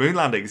year as the moon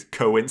landings.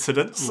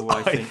 Coincidence? Ooh,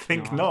 I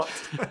think not.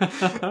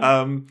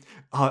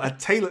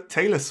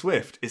 Taylor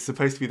Swift is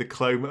supposed to be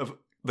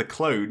the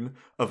clone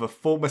of a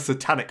former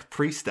satanic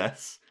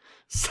priestess.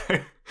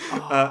 So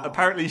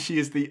apparently she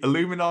is the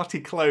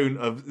Illuminati clone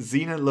of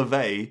Zena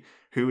LaVey,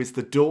 who is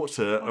the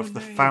daughter of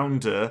the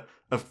founder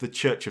of the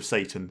Church of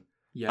Satan.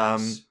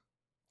 Yes.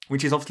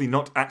 Which is obviously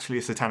not actually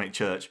a satanic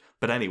church.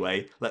 But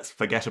anyway, let's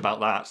forget about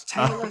that.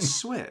 Taylor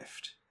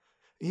Swift?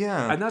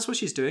 Yeah. And that's what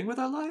she's doing with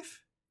her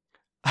life?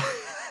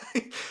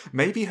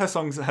 Maybe her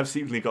songs have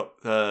secretly got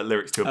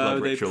lyrics to a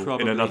blood ritual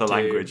in another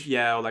language.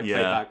 Yeah, or like play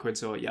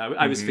backwards. Or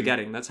I was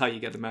forgetting. That's how you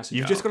get the message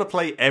You've out. just got to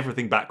play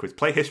everything backwards.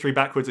 Play history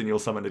backwards and you'll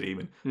summon a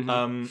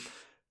demon.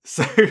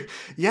 So,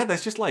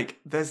 there's just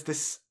there's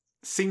this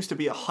seems to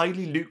be a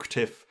highly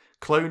lucrative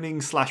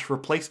cloning /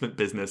 replacement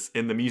business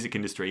in the music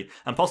industry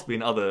and possibly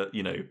in other,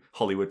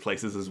 Hollywood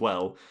places as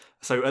well.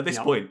 So at this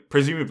point,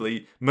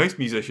 presumably, most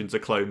musicians are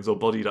clones or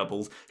body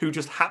doubles who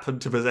just happen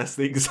to possess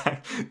the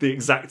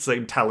exact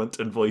same talent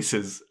and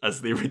voices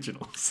as the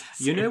originals.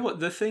 So. You know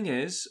what the thing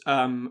is?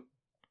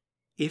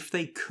 If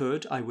they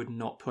could, I would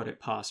not put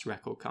it past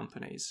record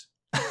companies.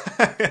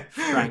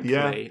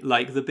 Frankly,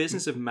 like the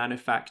business of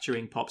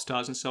manufacturing pop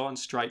stars and so on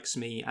strikes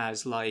me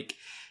as like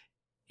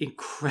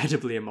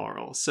incredibly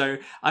immoral. So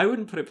I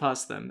wouldn't put it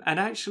past them. And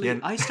actually,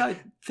 I started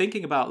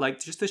thinking about like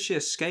just the sheer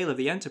scale of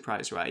the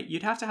enterprise, right?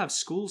 You'd have to have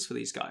schools for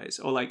these guys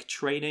or like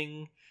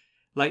training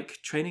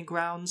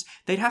grounds.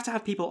 They'd have to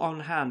have people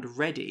on hand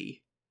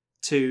ready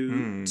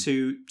to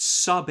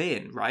sub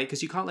in, right?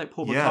 Because you can't let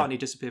Paul McCartney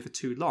disappear for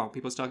too long.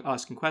 People start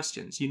asking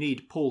questions. You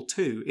need Paul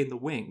 2 in the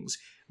wings,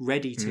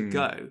 ready to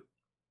go.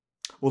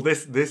 Well,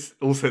 this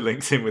also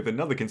links in with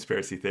another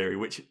conspiracy theory,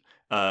 which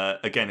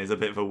again is a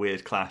bit of a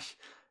weird clash.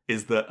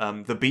 Is that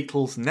the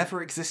Beatles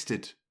never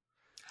existed?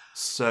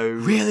 So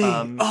really,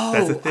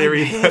 there's a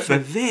theory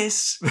that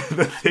this.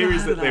 The theory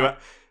is that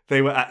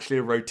they were actually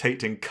a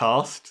rotating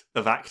cast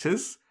of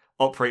actors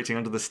operating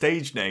under the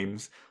stage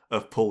names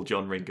of Paul,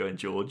 John, Ringo, and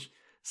George.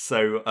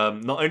 So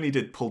not only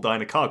did Paul die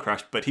in a car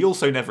crash, but he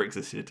also never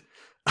existed.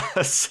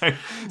 So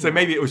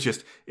maybe it was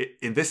just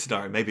in this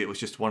scenario. Maybe it was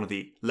just one of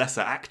the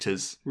lesser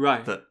actors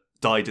that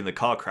died in the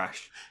car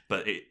crash,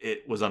 but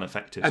it was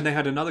unaffected. And they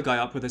had another guy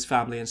up with his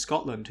family in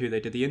Scotland who they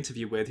did the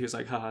interview with. He was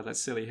like, haha, that's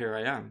silly, here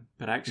I am.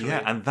 But actually...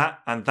 Yeah,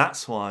 and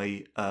that's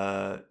why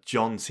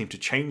John seemed to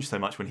change so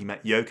much when he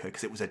met Yoko,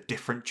 because it was a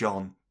different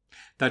John.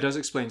 That does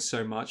explain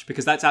so much,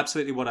 because that's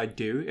absolutely what I'd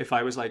do if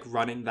I was like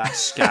running that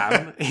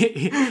scam,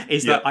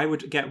 is that I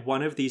would get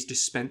one of these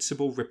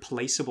dispensable,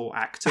 replaceable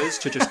actors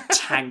to just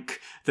tank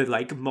the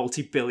like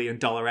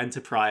multi-billion-dollar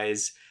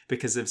enterprise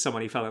because of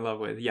someone he fell in love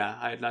with.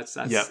 Yeah, that's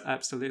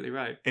absolutely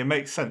right. It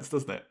makes sense,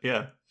 doesn't it?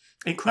 Yeah.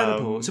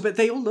 Incredible. But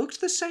they all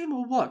looked the same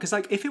or what? Because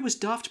like if it was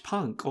Daft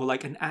Punk or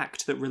like an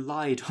act that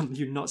relied on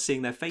you not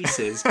seeing their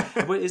faces,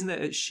 isn't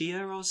it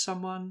Sia or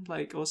someone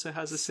like also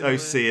has a similar...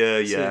 Sia,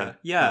 yeah.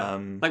 Yeah.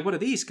 Like what are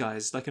these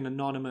guys? Like an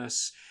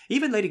anonymous...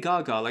 Even Lady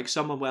Gaga, like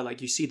someone where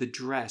like you see the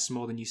dress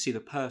more than you see the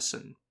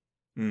person.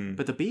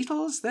 But the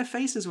Beatles, their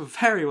faces were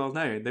very well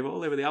known. They were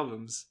all over the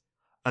albums.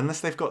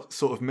 Unless they've got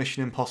sort of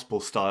Mission Impossible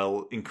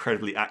style,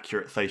 incredibly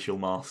accurate facial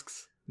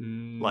masks.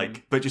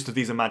 Like, but just of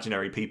these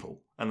imaginary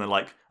people. And they're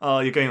like, oh,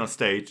 you're going on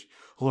stage.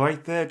 All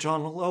right there,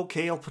 John.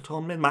 Okay, I'll put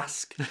on my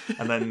mask.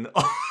 And then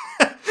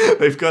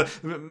they've got,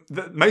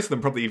 most of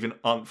them probably even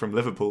aren't from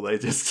Liverpool. They've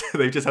just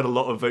had a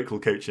lot of vocal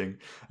coaching.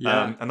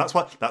 Yeah. And that's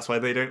why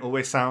they don't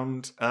always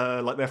sound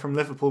like they're from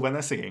Liverpool when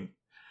they're singing.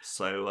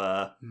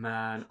 So,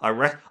 man, I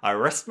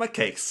rest my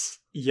case.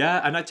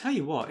 Yeah, and I tell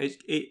you what,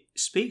 it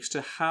speaks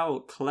to how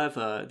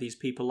clever these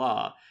people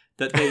are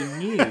that they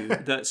knew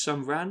that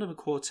some random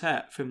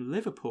quartet from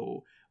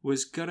Liverpool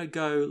was gonna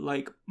go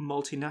like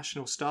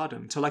multinational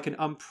stardom to like an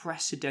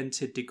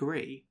unprecedented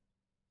degree.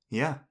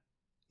 Yeah.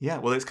 Yeah,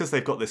 well, it's because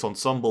they've got this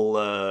ensemble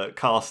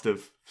cast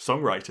of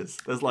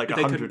songwriters. There's like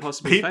 100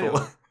 people.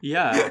 Fail.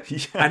 Yeah.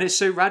 And it's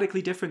so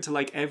radically different to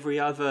like every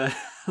other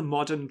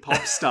modern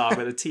pop star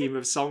with a team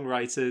of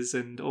songwriters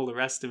and all the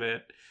rest of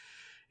it.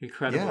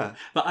 Incredible. Yeah.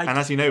 But and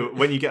as you know,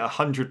 when you get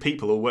 100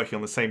 people all working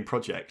on the same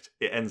project,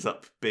 it ends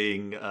up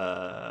being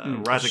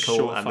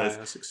radical and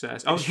there's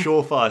success.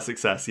 Surefire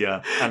success,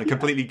 yeah. And a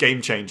completely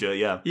game changer,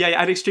 yeah. Yeah,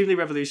 and extremely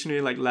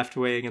revolutionary, like left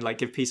wing and like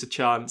give peace a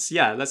chance.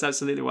 Yeah, that's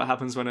absolutely what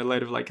happens when a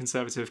load of like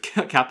conservative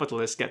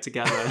capitalists get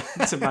together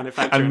to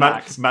manufacture and an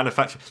act.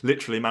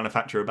 literally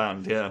manufacture a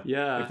band, yeah.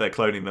 Yeah. If they're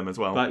cloning them as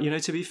well. But,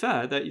 to be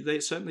fair, they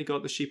certainly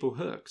got the sheeple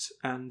hooked.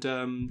 And,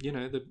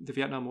 the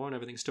Vietnam War and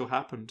everything still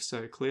happened.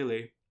 So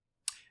clearly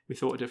we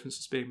thought a difference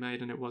was being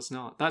made and it was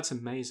not. That's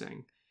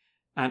amazing.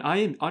 And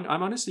I'm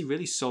honestly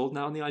really sold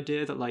now on the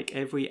idea that like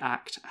every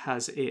act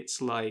has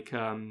its like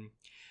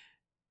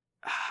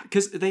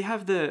because they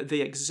have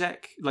the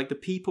exec, like the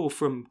people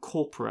from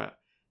corporate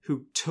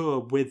who tour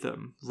with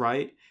them,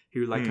 right?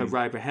 Who like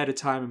arrive ahead of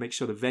time and make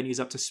sure the venue's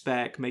up to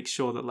spec, make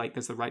sure that like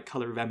there's the right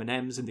color of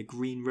M&Ms in the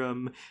green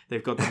room.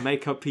 They've got the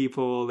makeup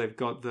people, they've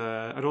got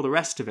and all the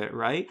rest of it,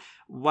 right?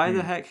 Why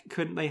the heck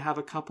couldn't they have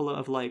a couple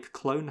of like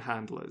clone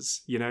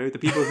handlers? The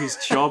people whose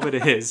job it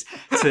is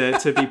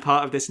to be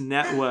part of this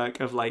network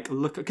of like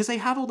because they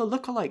have all the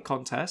lookalike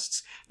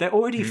contests. They're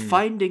already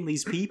finding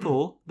these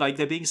people, like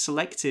they're being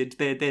selected.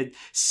 They're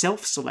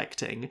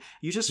self-selecting.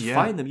 You just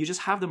find them. You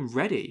just have them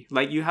ready.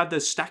 Like you have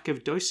the stack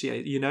of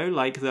dossier.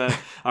 Like the.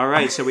 All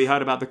right, so we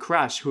heard about the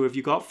crash. Who have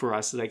you got for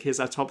us? Like,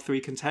 here's our top 3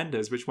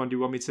 contenders. Which one do you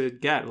want me to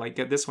get? Like,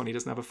 get this one. He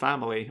doesn't have a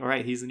family. All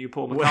right, he's the new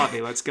Paul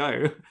McCartney. Let's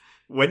go.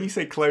 When you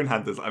say clone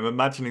handlers, I'm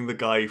imagining the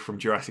guy from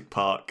Jurassic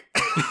Park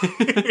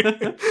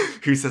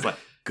who says, like,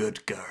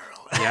 good girl.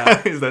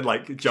 Yeah. Is then,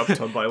 like, jumped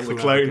on by all the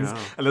clones.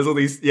 Girl. And there's all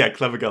these... Yeah,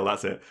 clever girl,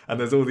 that's it. And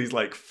there's all these,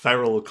 like,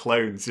 feral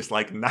clones just,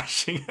 like,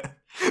 gnashing at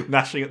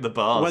the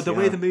bars. Well, the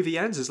way the movie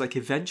ends is, like,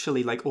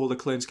 eventually, like, all the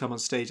clones come on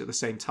stage at the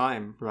same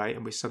time, right?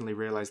 And we suddenly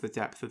realise the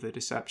depth of the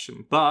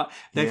deception. But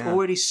they've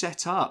already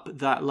set up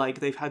that, like,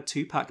 they've had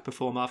Tupac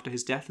perform after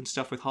his death and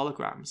stuff with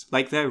holograms.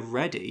 Like, they're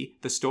ready.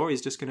 The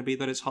story's just going to be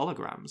that it's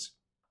holograms.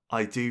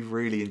 I do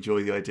really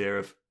enjoy the idea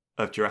of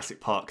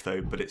Jurassic Park,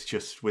 though, but it's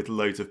just with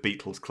loads of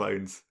Beatles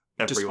clones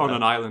everywhere. Just on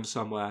an island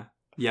somewhere.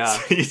 Yeah.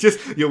 So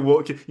you're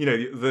walking,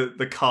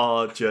 the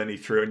car journey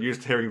through, and you're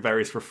just hearing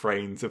various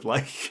refrains of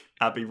like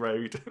Abbey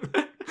Road.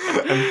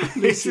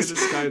 Lucy the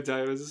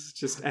Skydivers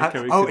just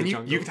echoing through the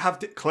jungle. You could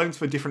have clones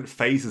for different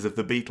phases of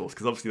the Beatles,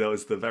 because obviously there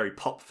was the very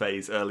pop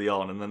phase early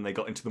on, and then they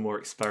got into the more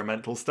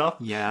experimental stuff.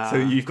 Yeah. So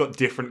you've got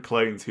different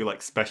clones who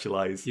like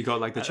specialise. You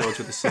got like the George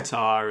with the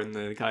sitar and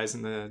the guys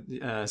in the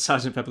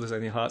Sgt. Pepper's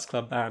Lonely Hearts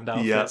Club Band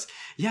outfits.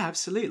 Yeah,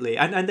 absolutely.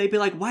 And they'd be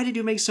like, why did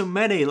you make so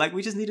many? Like,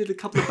 we just needed a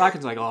couple of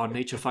backends. Like, oh,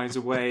 nature finds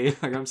a way.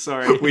 Like, I'm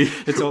sorry.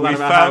 It's all out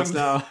of our hands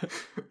now.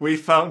 We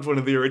found one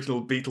of the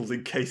original Beatles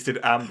encased in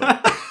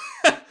amber.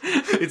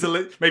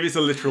 Maybe it's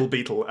a literal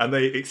beetle, and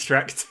they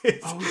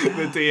extracted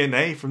the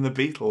DNA from the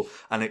beetle,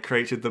 and it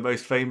created the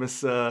most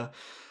famous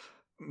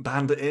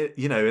band,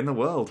 in the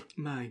world.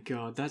 My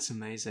God, that's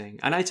amazing.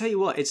 And I tell you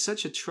what, it's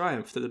such a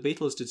triumph that the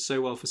Beatles did so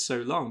well for so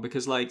long,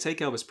 because, like, take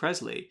Elvis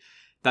Presley.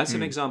 That's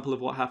an example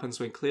of what happens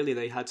when clearly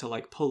they had to,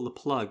 like, pull the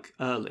plug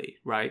early,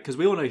 right? Because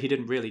we all know he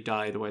didn't really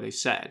die the way they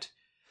said.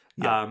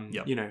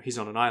 He's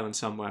on an island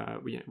somewhere.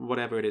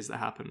 Whatever it is that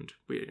happened,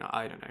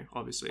 I don't know.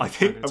 Obviously, I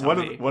think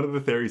one of the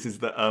theories is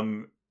that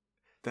hang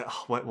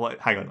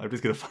on, I'm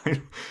just gonna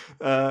find.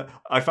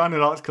 I found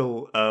an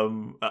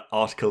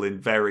article in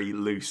very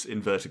loose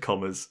inverted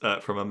commas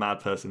from a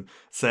mad person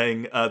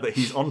saying that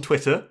he's on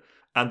Twitter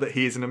and that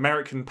he is an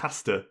American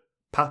pastor.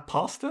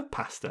 Pasta.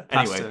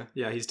 Anyway,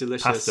 yeah, he's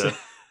delicious. Pasta.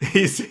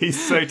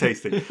 He's so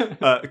tasty.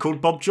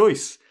 Called Bob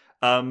Joyce.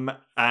 And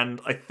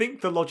I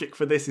think the logic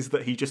for this is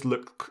that he just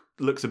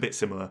looks a bit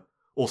similar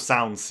or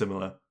sounds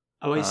similar.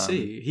 Oh, I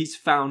see. He's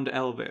found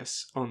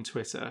Elvis on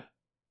Twitter.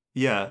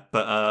 Yeah,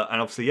 but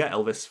and obviously,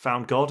 Elvis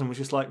found God and was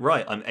just like,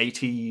 right, I'm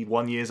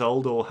 81 years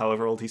old or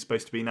however old he's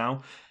supposed to be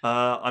now.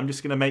 I'm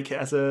just going to make it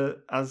as a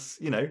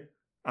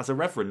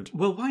reverend.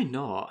 Well, why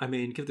not? I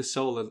mean, give the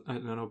soul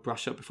a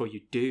brush up before you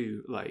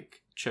do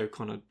like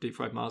choke on a deep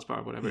fried Mars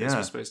bar or whatever it is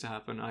was supposed to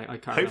happen. I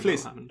can't remember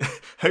what happened.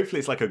 Hopefully,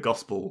 it's like a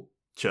gospel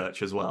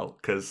church as well,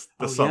 because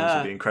the songs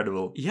would be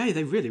incredible. Yeah,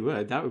 they really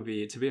would. That would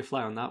be to be a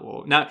fly on that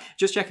wall. Now,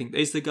 just checking,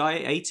 is the guy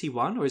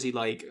 81 or is he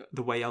like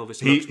the way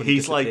Elvis looks when he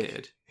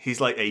disappeared? He's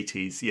like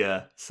 80s,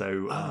 yeah.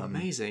 So,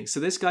 amazing.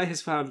 So this guy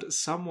has found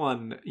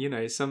someone,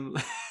 some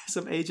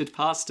some aged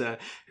pastor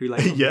who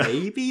like Yeah.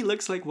 maybe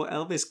looks like what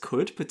Elvis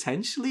could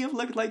potentially have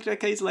looked like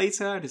decades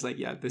later. And he's like,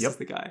 yeah, this is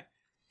the guy.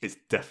 It's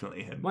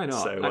definitely him. Why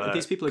not? So,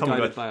 These people are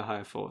guided by a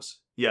higher force.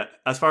 Yeah,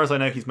 as far as I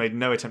know, he's made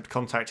no attempt to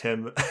contact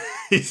him.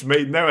 He's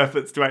made no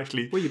efforts to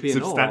actually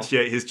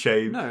substantiate his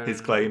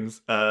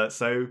claims.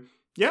 So,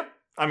 yeah.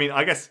 I mean,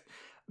 I guess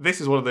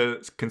this is one of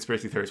the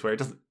conspiracy theories where it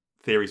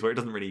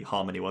doesn't really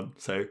harm anyone.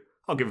 So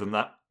I'll give them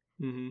that.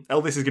 Mm-hmm.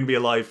 Elvis is going to be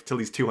alive till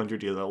he's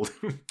 200 years old.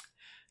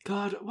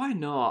 God, why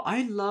not?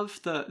 I love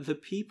the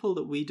people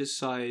that we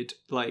decide,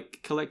 like,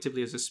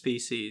 collectively as a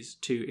species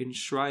to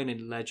enshrine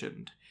in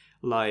legend.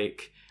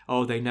 Like,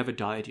 oh, they never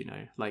died,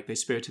 like they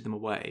spirited them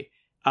away.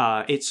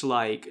 It's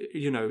like,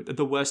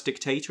 the worst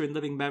dictator in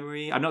living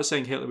memory. I'm not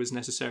saying Hitler was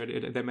necessarily,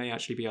 there may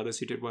actually be others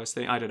who did worse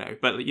things. I don't know.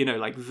 But,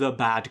 like the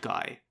bad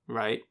guy,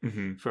 right?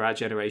 Mm-hmm. For our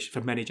generation,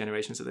 for many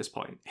generations at this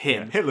point.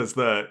 Him. Yeah,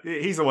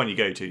 he's the one you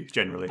go to,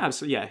 generally.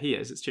 Absolutely. Yeah, he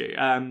is. It's true.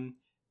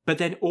 But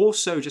then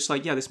also just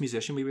like, this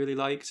musician we really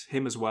liked,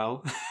 him as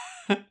well.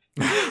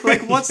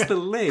 Like, what's the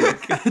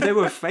link? They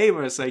were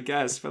famous, I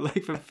guess, for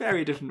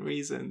very different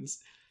reasons.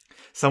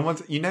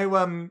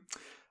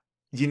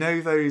 You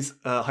know those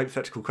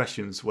hypothetical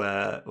questions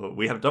where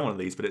we haven't done one of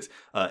these, but it's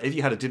if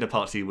you had a dinner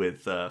party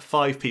with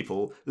 5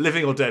 people,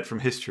 living or dead from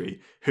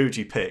history, who'd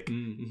you pick?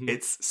 Mm-hmm.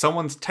 It's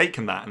someone's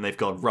taken that and they've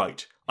gone,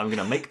 right, I'm going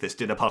to make this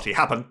dinner party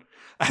happen.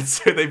 And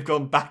so they've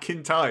gone back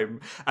in time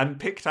and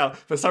picked out,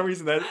 for some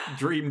reason, their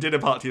dream dinner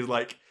party is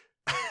like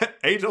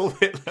Adolf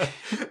Hitler,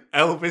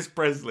 Elvis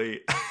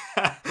Presley,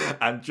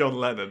 and John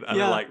Lennon. And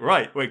they're like,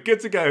 right, we're good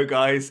to go,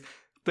 guys.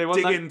 They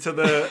want dig into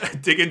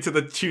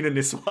the tuna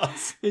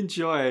niçoise.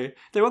 Enjoy.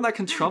 They want that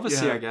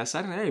controversy, I guess.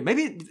 I don't know.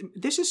 Maybe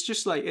this is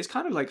just like, it's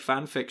kind of like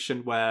fan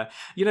fiction where,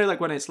 like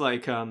when it's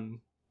like,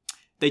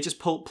 they just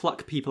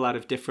pluck people out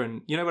of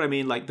different, you know what I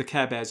mean? Like the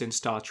Care Bears in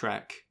Star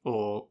Trek,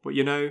 or,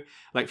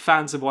 like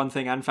fans of one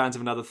thing and fans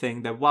of another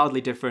thing. They're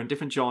wildly different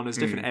genres,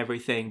 different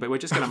everything, but we're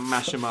just going to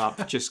mash them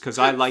up just because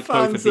I like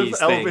both of these things.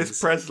 Fans of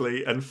Elvis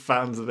Presley and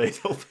fans of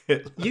Adolf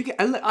Hitler.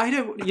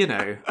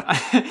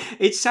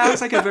 It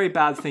sounds like a very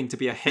bad thing to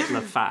be a Hitler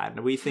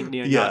fan. We think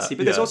neo-Nazi,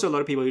 but there's also a lot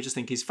of people who just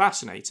think he's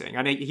fascinating.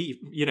 And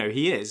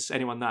he is,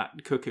 anyone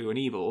that cuckoo and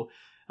evil.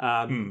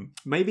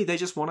 Maybe they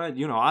just want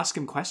to, ask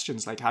him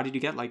questions like, how did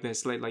you get like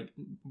this? Like,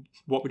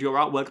 what would your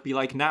artwork be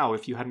like now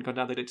if you hadn't gone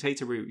down the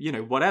dictator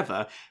route?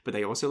 Whatever. But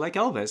they also like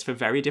Elvis for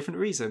very different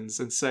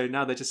reasons. And so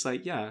now they're just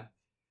like, yeah.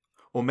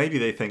 Or maybe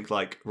they think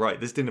like, right,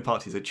 this dinner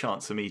party is a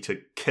chance for me to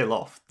kill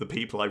off the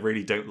people I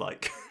really don't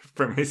like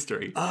from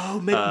history.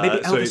 Oh, maybe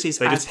Elvis is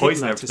as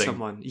Hitler to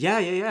someone. Yeah.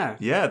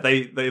 Yeah,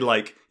 they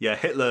like,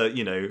 Hitler,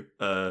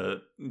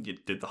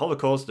 did the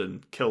Holocaust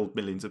and killed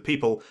millions of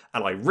people,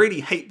 and I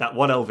really hate that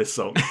one Elvis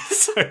song.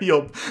 So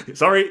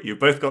you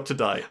both got to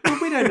die. Well,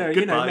 we don't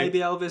know. Maybe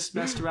Elvis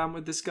messed around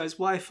with this guy's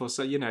wife, or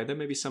so. There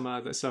may be maybe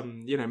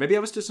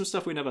Elvis did some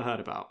stuff we never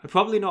heard about.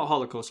 Probably not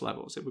Holocaust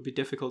levels. It would be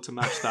difficult to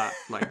match that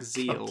like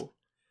zeal.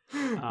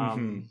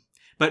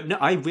 But no,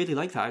 I really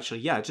like that actually.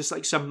 Yeah, just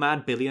like some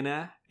mad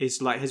billionaire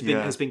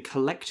has been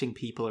collecting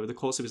people over the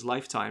course of his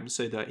lifetime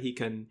so that he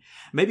can.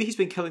 Maybe he's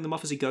been killing them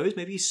off as he goes.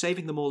 Maybe he's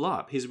saving them all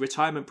up. His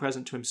retirement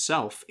present to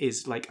himself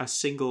is like a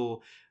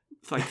single,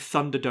 like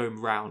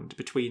Thunderdome round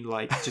between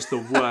like just the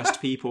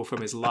worst people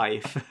from his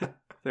life.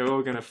 They're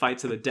all going to fight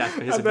to the death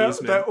for his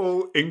amusement. They're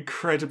all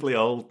incredibly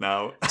old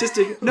now.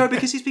 No,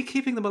 because he's been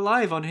keeping them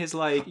alive on his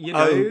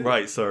Oh,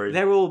 right, sorry.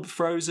 They're all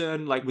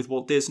frozen, like with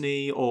Walt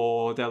Disney,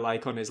 or they're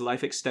like on his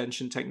life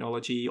extension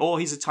technology, or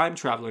he's a time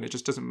traveler and it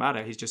just doesn't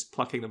matter. He's just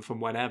plucking them from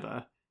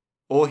whenever.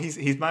 Or he's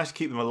managed to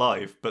keep them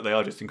alive, but they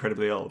are just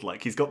incredibly old.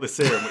 Like, he's got the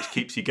serum which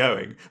keeps you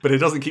going, but it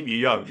doesn't keep you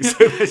young. So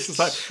it's just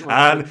like,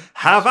 and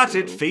have at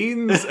it,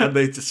 fiends! And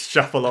they just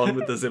shuffle on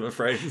with the Zimmer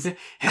frames.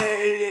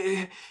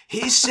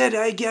 He said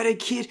I got a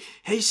kid.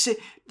 He said,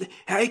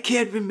 I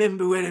can't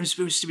remember what I'm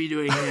supposed to be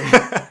doing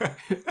here.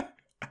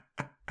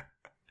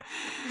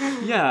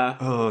 Yeah.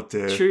 Oh,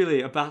 dear.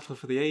 Truly a battle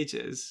for the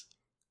ages.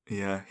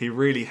 Yeah, he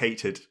really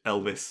hated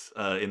Elvis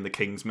in the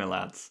King's Mill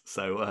ads,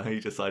 so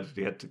he decided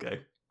he had to go.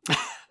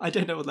 I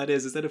don't know what that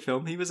is. Is that a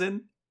film he was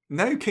in?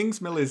 No,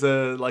 King's Mill is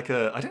I don't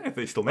know if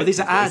they still make these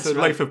are ads. It's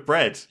a loaf of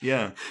bread,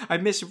 yeah. I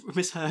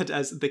misheard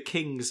as the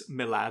King's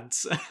Mill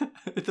ads. I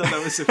thought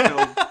that was a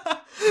film.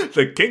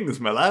 The King's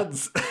Mill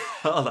ads.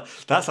 Oh,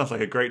 that sounds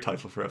like a great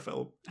title for a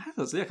film.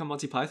 That's like a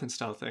Monty Python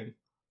style thing.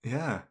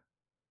 Yeah.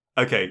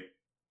 Okay.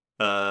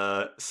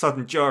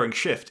 Sudden jarring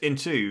shift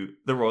into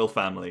the royal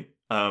family.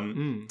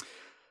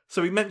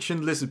 So we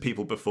mentioned lizard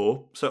people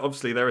before. So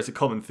obviously there is a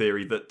common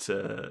theory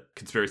that,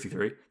 conspiracy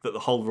theory, that the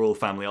whole royal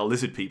family are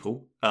lizard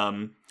people.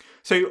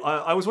 So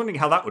I was wondering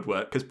how that would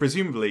work, because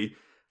presumably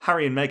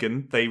Harry and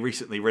Meghan, they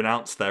recently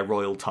renounced their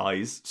royal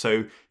ties.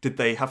 So did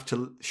they have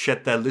to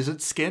shed their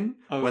lizard skin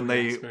when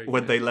they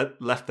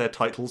left their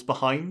titles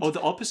behind? Or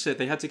the opposite,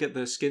 they had to get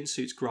their skin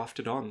suits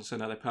grafted on, so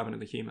now they're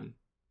permanently human.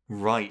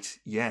 Right,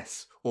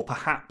 yes. Or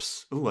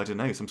perhaps, I don't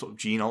know, some sort of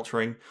gene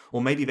altering.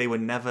 Or maybe they were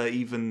never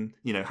even,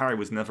 Harry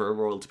was never a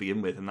royal to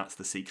begin with, and that's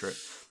the secret.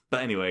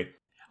 But anyway.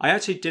 I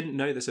actually didn't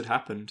know this had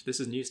happened. This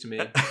is news to me.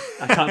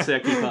 I can't say I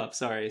keep up,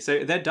 sorry.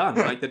 So they're done,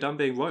 they're done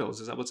being royals.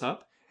 Is that what's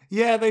up?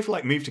 Yeah, they've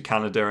moved to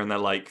Canada and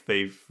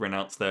they've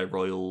renounced their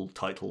royal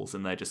titles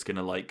and they're just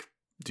gonna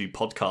do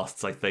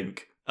podcasts, I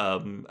think,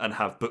 and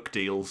have book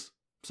deals.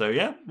 So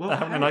yeah, they're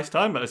having a nice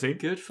time, I see.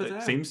 Good for them.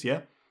 It seems,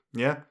 yeah.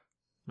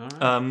 All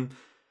right.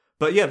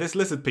 But yeah, this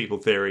lizard people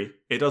theory,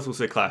 it does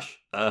also clash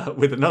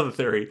with another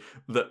theory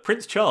that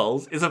Prince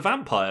Charles is a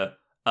vampire.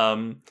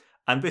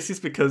 And this is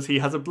because he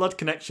has a blood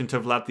connection to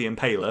Vlad the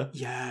Impaler.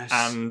 Yes.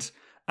 And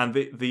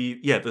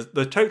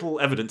the total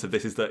evidence of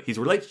this is that he's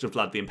related to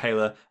Vlad the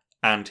Impaler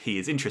and he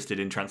is interested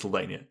in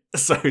Transylvania.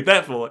 So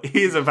therefore,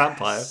 he is a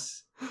vampire.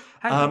 Yes.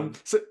 Hang on.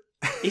 So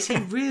is he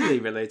really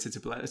related to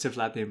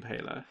Vlad the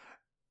Impaler?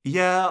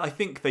 Yeah, I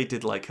think they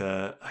did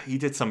he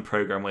did some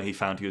program where he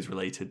found he was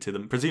related to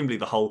them. Presumably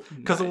the whole,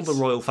 because all the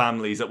royal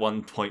families at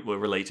one point were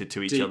related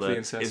to each other. Deeply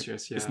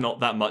incestuous, it's not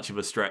that much of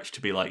a stretch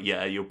to be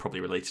you're probably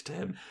related to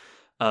him.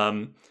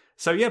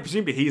 So yeah,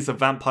 presumably he's a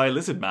vampire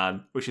lizard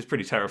man, which is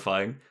pretty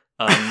terrifying.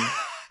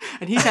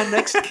 And he's our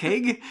next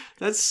king?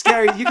 That's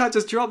scary. You can't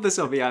just drop this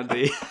on me,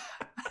 Andy.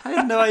 I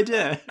had no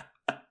idea.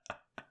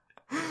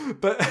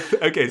 But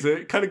okay, so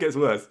it kind of gets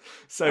worse.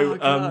 So, oh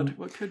God,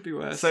 what could be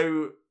worse?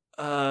 So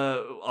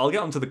I'll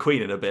get onto the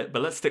Queen in a bit,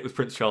 but let's stick with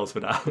Prince Charles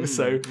for now.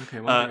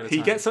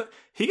 He gets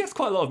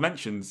quite a lot of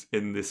mentions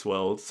in this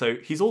world. So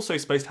he's also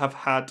supposed to have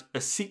had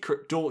a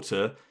secret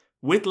daughter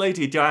with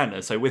Lady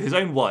Diana. So with his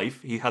own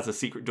wife, he has a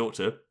secret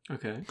daughter.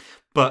 Okay.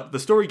 But the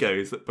story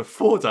goes that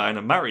before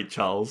Diana married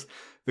Charles,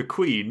 the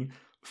Queen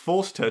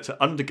forced her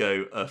to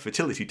undergo a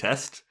fertility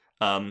test.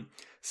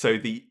 So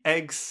the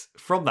eggs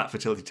from that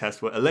fertility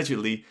test were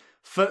allegedly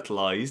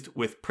fertilized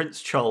with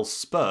Prince Charles'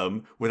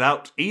 sperm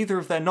without either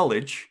of their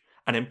knowledge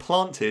and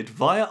implanted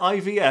via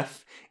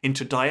IVF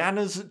into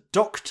Diana's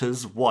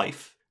doctor's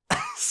wife.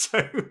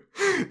 So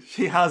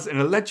she has an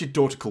alleged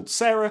daughter called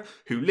Sarah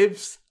who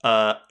lives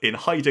in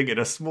hiding in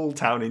a small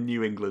town in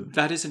New England.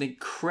 That is an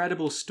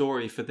incredible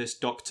story for this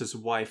doctor's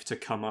wife to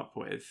come up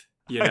with.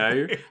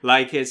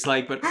 It's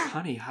but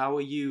honey, how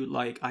are you?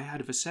 I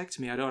had a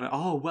vasectomy. I don't know.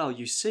 Oh, well,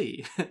 you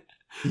see.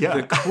 Yeah.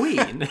 The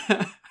Queen.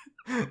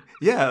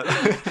 Yeah.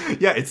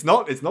 It's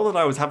not that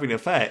I was having an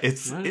affair.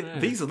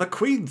 These are the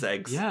Queen's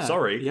eggs. Yeah.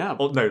 Sorry. Yeah.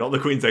 Oh, no, not the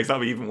Queen's eggs.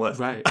 That'd be even worse.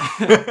 Right.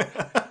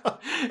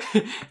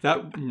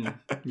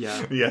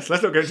 Yeah. Yes,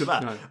 let's not go into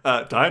that.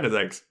 No. Diana's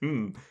eggs.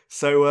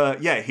 So,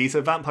 he's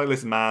a vampire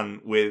lizard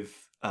man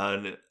with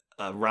a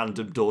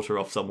random daughter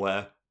off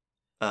somewhere,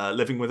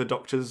 living with a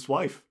doctor's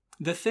wife.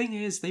 The thing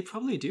is, they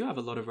probably do have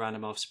a lot of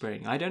random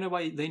offspring. I don't know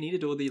why they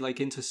needed all the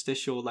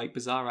interstitial,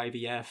 bizarre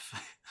IVF.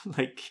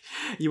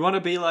 You want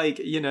to be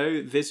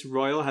this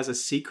royal has a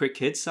secret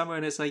kid somewhere,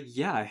 and it's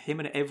him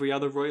and every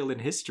other royal in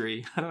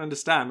history. I don't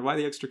understand why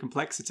the extra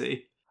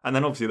complexity. And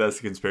then obviously there's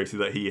the conspiracy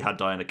that he had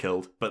Diana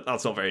killed, but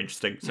that's not very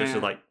interesting. So it's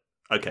just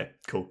okay,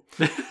 cool.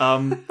 But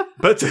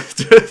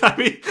I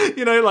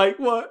mean,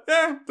 what?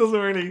 Yeah, doesn't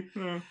really.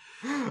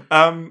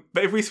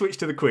 But if we switch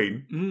to the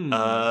Queen,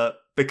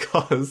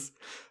 because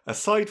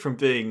aside from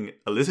being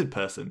a lizard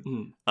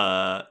person,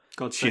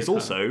 she is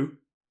also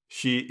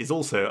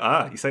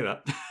you say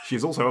that she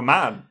is also a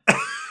man.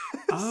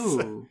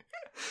 Oh,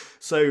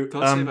 so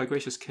God save our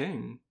gracious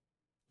king.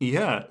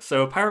 Yeah.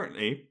 So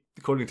apparently,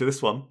 according to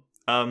this one,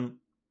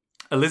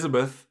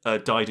 Elizabeth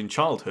died in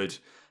childhood,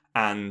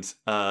 and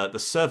the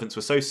servants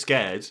were so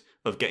scared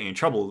of getting in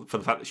trouble for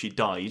the fact that she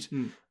died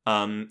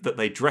that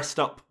they dressed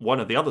up one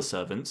of the other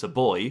servants, a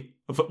boy.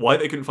 Why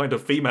they couldn't find a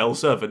female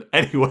servant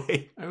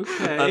anyway?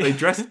 Okay. They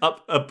dressed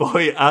up a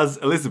boy as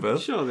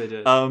Elizabeth. Sure they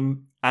did.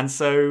 And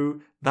so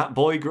that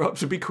boy grew up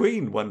to be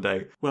queen one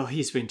day. Well,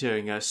 he's been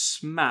doing a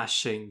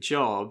smashing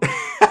job.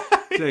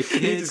 The kids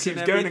he just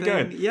keeps going and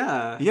going.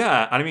 Yeah.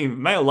 Yeah, and I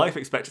mean, male life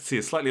expectancy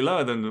is slightly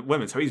lower than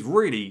women, so he's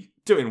really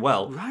doing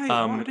well.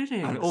 Right, what it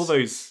is. And all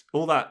those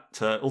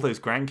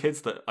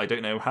grandkids that I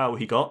don't know how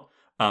he got.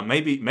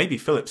 Maybe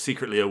Philip's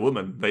secretly a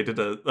woman. They did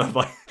a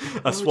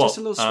swap. Just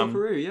a little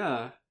swapperoo,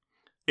 yeah.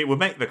 It would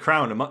make The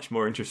Crown a much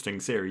more interesting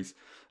series.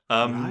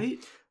 Right.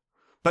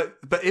 But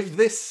if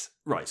this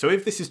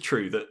is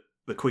true that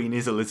the Queen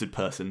is a lizard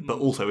person, but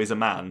also is a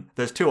man,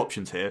 there's two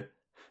options here.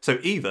 So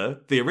either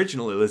the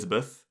original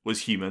Elizabeth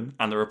was human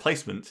and the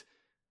replacement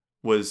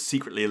was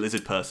secretly a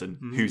lizard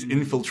person who's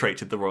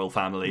infiltrated the royal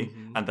family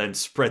and then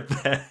spread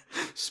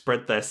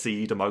their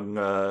seed among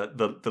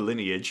the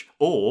lineage,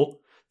 or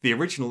the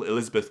original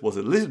Elizabeth was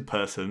a lizard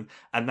person,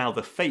 and now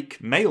the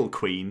fake male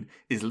queen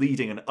is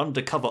leading an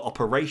undercover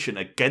operation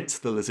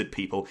against the lizard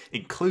people,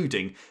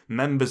 including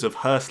members of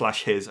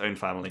her/his own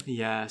family.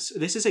 Yes,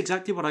 this is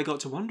exactly what I got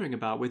to wondering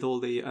about with all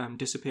the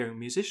disappearing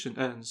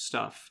musician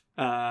stuff.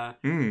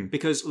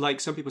 Because,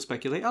 some people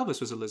speculate Elvis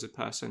was a lizard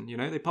person,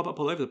 they pop up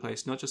all over the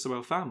place, not just the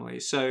royal family.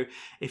 So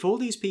if all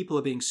these people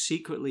are being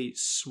secretly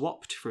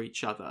swapped for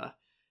each other,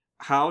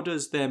 how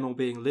does them all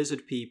being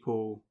lizard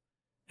people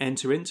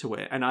enter into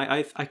it. And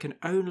I can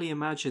only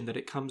imagine that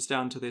it comes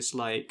down to this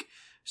like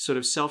sort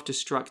of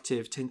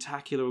self-destructive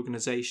tentacular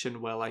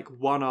organization where like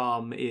one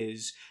arm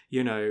is,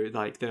 you know,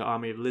 like the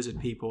army of lizard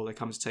people that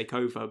comes to take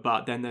over,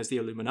 but then there's the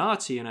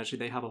Illuminati, and actually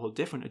they have a whole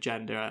different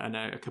agenda and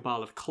a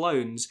cabal of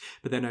clones.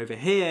 But then over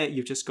here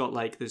you've just got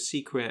like the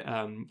secret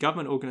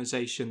government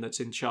organization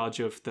that's in charge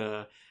of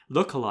the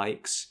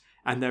lookalikes,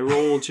 and they're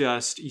all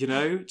just, you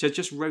know,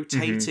 just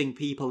rotating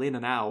people in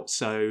and out.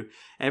 So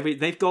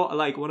they've got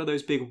like one of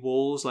those big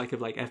walls, like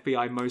of like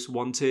FBI most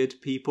wanted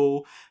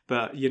people,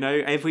 but you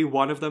know, every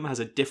one of them has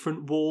a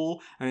different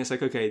wall, and it's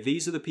like, okay,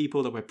 these are the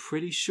people that we're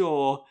pretty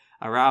sure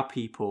are our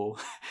people,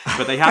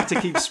 but they have to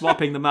keep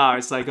swapping them out.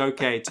 It's like,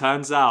 okay,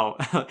 turns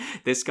out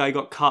this guy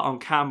got cut on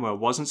camera,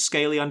 wasn't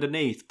scaly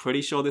underneath.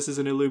 Pretty sure this is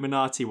an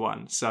Illuminati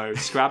one, so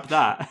scrap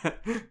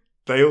that.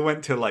 They all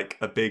went to like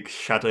a big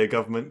shadow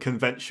government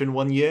convention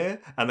one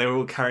year, and they were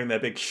all carrying their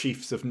big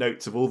sheafs of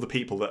notes of all the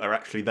people that are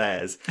actually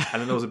theirs.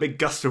 And then there was a big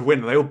gust of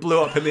wind, and they all blew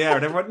up in the air,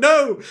 and everyone,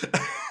 no!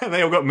 And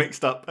they all got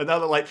mixed up. And now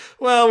they're like,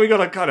 well, we got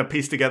to kind of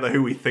piece together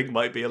who we think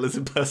might be a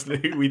lizard person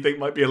and who we think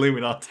might be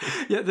Illuminati.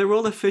 Yeah, they're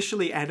all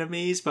officially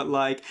enemies, but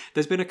like,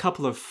 there's been a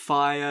couple of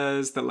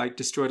fires that like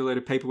destroyed a load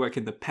of paperwork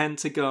in the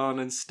Pentagon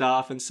and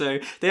stuff. And so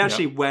they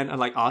actually went and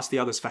like asked the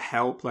others for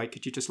help. Like,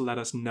 could you just let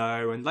us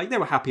know? And like, they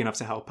were happy enough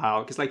to help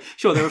out because like,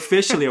 sure, they're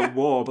officially at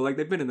war, but like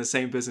they've been in the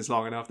same business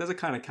long enough. There's a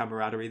kind of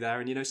camaraderie there,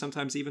 and you know,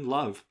 sometimes even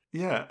love.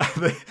 Yeah,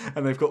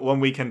 and they've got one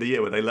weekend a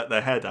year where they let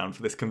their hair down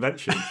for this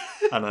convention,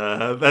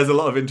 and there's a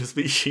lot of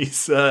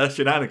interspecies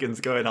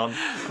shenanigans going on.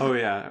 Oh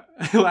yeah,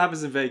 what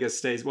happens in Vegas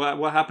stays.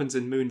 What happens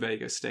in Moon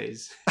Vegas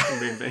stays in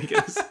Moon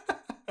Vegas.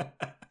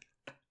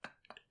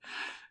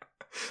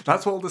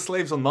 That's what all the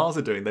slaves on Mars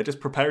are doing. They're just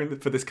preparing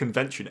for this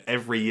convention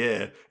every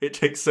year. It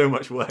takes so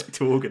much work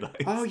to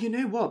organise. Oh, you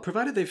know what?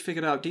 Provided they've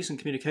figured out decent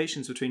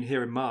communications between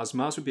here and Mars,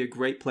 Mars would be a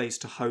great place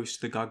to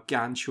host the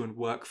gargantuan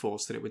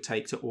workforce that it would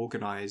take to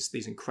organise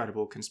these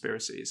incredible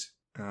conspiracies.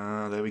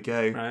 Ah, there we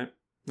go. Right?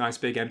 Nice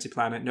big empty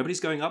planet. Nobody's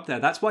going up there.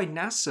 That's why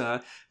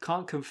NASA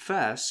can't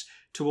confess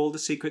to all the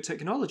secret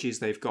technologies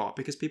they've got,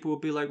 because people will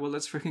be like, well,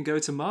 let's freaking go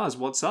to Mars.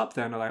 What's up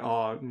there? And they're like,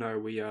 oh, no,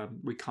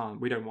 we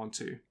can't. We don't want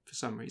to for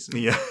some reason.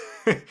 Yeah.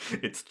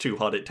 It's too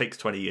hard. It takes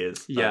 20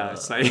 years. Yeah,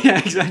 so yeah,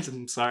 exactly.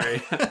 I'm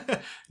sorry.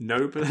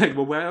 No, but like,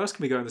 well, where else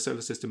can we go in the solar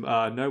system?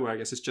 Nowhere, I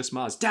guess it's just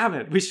Mars. Damn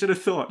it, we should have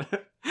thought.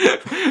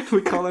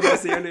 We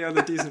colonized the only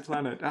other decent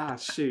planet. Ah,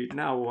 shoot,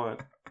 now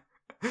what?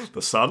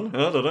 The sun?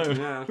 I don't know.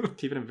 Yeah,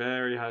 keeping it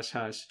very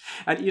hush-hush.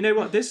 And you know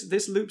what?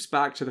 This loops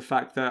back to the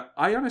fact that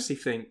I honestly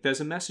think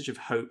there's a message of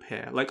hope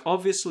here. Like,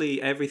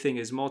 obviously, everything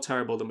is more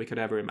terrible than we could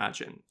ever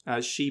imagine.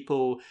 As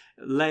sheeple,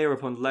 layer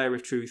upon layer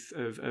of truth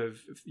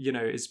of you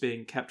know, is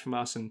being kept from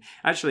us. And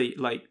actually,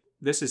 like,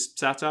 this is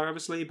satire,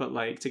 obviously, but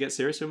like, to get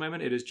serious for a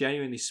moment, it is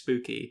genuinely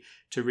spooky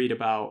to read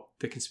about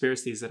the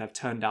conspiracies that have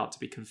turned out to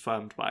be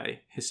confirmed by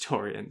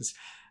historians.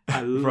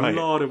 A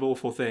lot of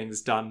awful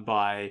things done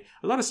by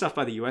a lot of stuff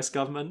by the US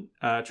government,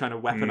 trying to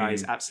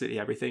weaponize absolutely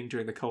everything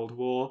during the Cold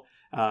War.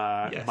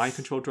 Mind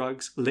control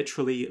drugs,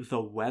 literally the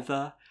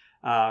weather.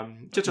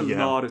 Just a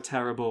lot of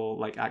terrible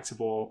like acts of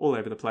war all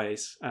over the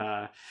place.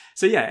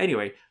 So yeah,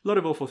 anyway, a lot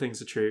of awful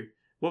things are true.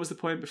 What was the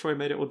point before I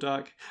made it all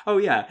dark? Oh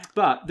yeah,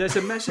 but there's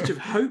a message of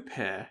hope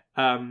here,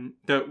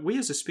 that we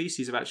as a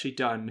species have actually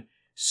done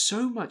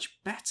so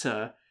much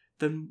better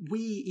than we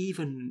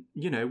even,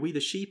 you know, we the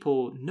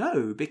sheeple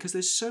know, because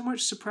there's so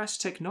much suppressed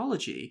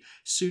technology,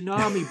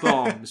 tsunami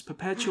bombs,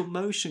 perpetual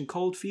motion,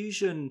 cold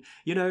fusion,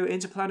 you know,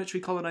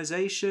 interplanetary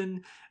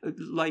colonization,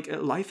 like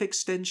life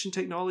extension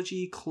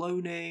technology,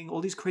 cloning, all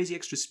these crazy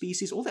extra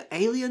species, all the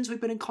aliens we've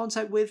been in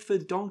contact with for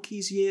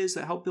donkey's years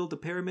that helped build the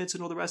pyramids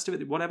and all the rest of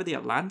it, whatever the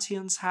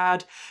Atlanteans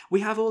had. We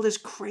have all this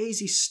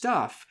crazy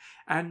stuff,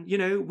 and, you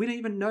know, we don't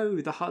even know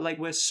like,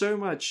 we're so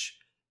much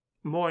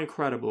more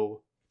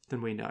incredible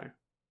than we know.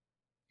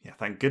 Yeah,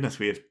 thank goodness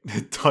we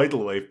have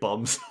tidal wave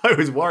bombs. I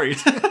was worried.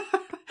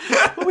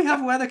 Well, we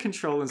have weather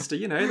control and stuff,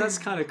 you know, that's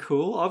kind of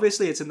cool.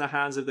 Obviously, it's in the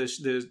hands of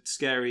the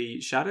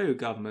scary shadow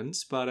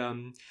governments, but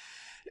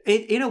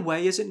in a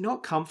way, is it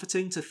not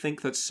comforting to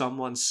think that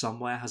someone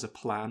somewhere has a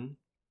plan?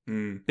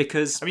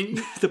 Because, I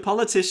mean, the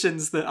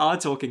politicians that are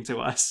talking to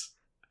us,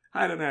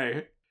 I don't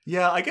know.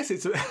 Yeah, I guess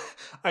it's...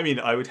 I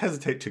mean, I would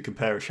hesitate to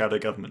compare a shadow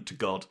government to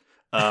God.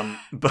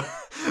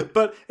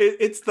 But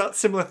it's that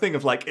similar thing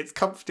of like, it's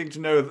comforting to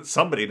know that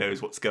somebody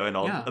knows what's going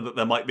on and that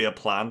there might be a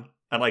plan.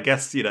 And I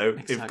guess, you know,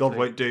 if God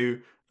won't do,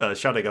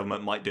 shadow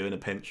government might do in a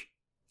pinch.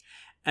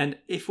 And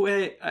if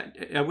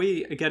are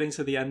we getting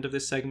to the end of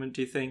this segment,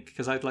 do you think?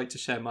 Because I'd like to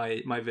share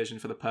my vision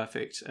for the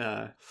perfect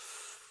I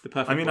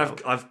mean,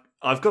 world.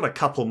 I've got a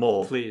couple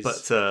more. Please.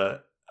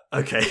 But,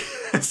 okay.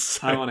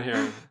 So, I want to hear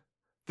them.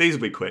 These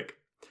will be quick.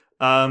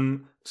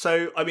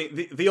 So, I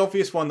mean, the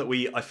obvious one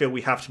that I feel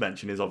we have to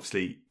mention is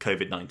obviously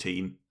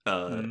COVID-19,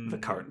 the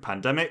current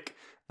pandemic.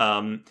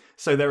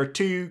 So there are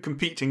two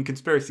competing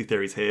conspiracy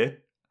theories here.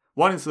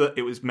 One is that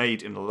it was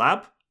made in a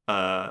lab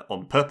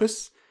on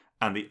purpose,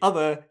 and the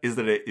other is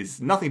that it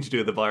is nothing to do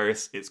with the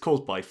virus. It's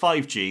caused by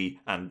 5G,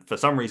 and for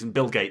some reason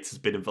Bill Gates has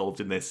been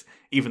involved in this,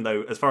 even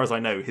though, as far as I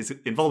know, his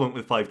involvement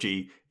with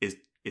 5G is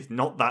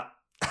not that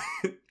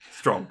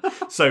strong.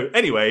 So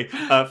anyway,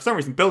 for some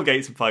reason Bill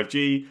Gates and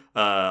 5G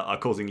are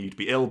causing you to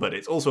be ill, but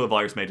it's also a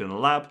virus made in a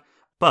lab.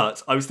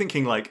 But I was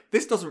thinking, like,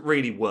 this doesn't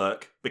really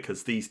work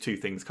because these two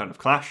things kind of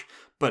clash,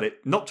 but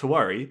not to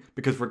worry,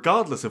 because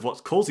regardless of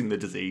what's causing the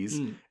disease,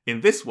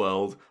 in this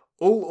world,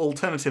 all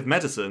alternative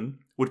medicine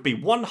would be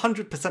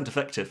 100%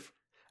 effective.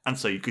 And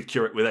so you could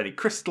cure it with any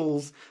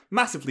crystals,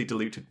 massively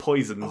diluted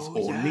poisons,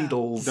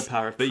 needles the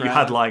power of that prayer. you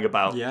had lying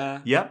about. Yeah.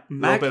 Yep.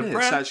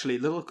 Magnets, actually.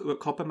 Little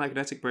copper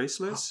magnetic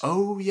bracelets.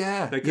 Oh,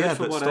 yeah. They're good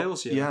for what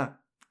ails you. Yeah.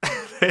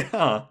 They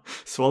are.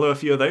 Swallow a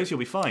few of those, you'll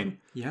be fine.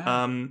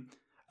 Yeah.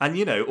 And,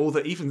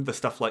 even the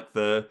stuff like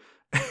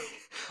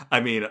I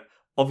mean,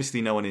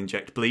 obviously no one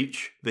inject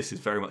bleach. This is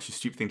very much a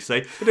stupid thing to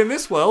say. But in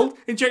this world,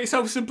 inject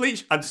yourself with some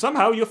bleach and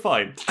somehow you're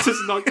fine. Does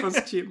not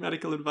constitute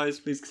medical advice.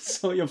 Please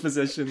consult your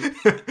physician.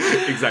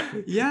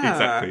 Exactly. Yeah.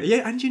 Exactly.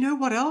 Yeah, and you know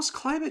what else?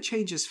 Climate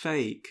change is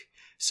fake.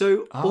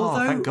 So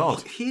thank God.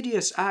 although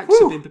hideous acts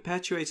have been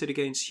perpetuated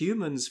against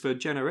humans for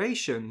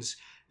generations,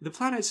 the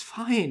planet's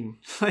fine.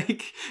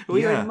 Like,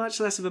 we are much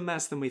less of a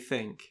mess than we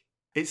think.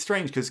 It's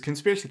strange because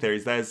conspiracy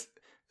theories,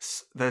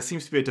 there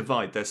seems to be a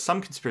divide. There's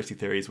some conspiracy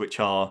theories which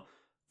are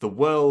the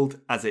world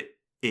as it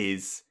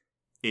is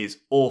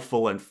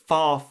awful and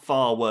far,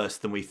 far worse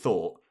than we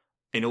thought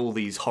in all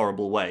these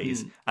horrible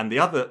ways. And the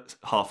other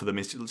half of them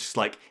is just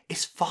like,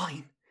 it's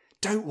fine.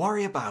 Don't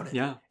worry about it.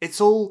 Yeah. It's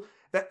all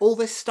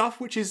this stuff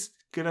which is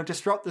going to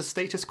disrupt the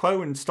status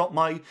quo and stop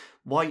my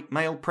white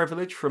male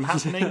privilege from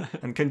happening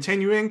and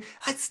continuing.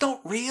 It's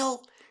not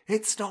real.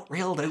 It's not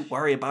real. Don't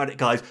worry about it,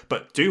 guys.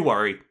 But do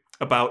worry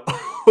about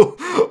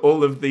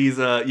all of these,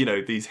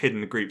 these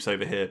hidden groups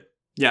over here.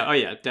 Yeah, oh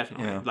yeah,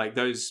 definitely. Yeah. Like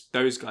those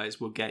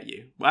guys will get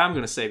you. Well, I'm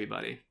going to save you,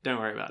 buddy. Don't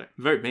worry about it.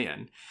 Vote me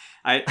in.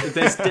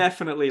 There's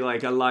definitely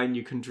like a line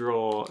you can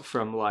draw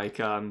from like,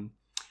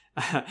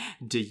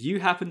 do you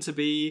happen to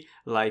be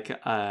like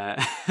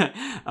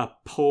a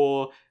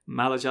poor,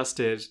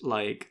 maladjusted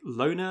like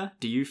loner?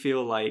 Do you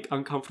feel like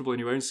uncomfortable in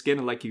your own skin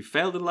and like you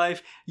failed in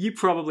life? You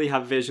probably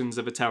have visions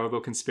of a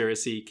terrible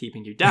conspiracy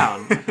keeping you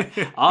down.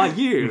 Are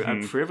you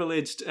a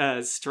privileged,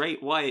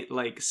 straight white,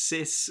 like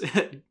cis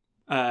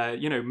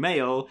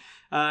male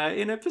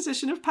in a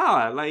position of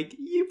power? Like,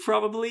 you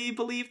probably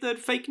believe that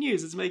fake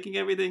news is making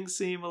everything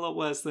seem a lot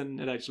worse than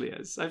it actually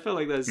is. I feel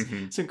like there's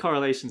some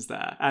correlations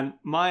there. And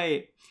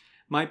my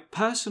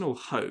personal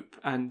hope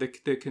and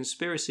the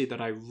conspiracy that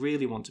I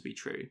really want to be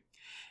true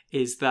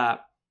is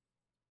that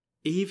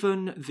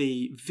even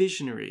the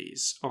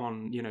visionaries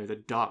on, the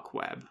dark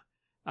web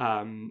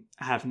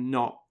have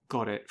not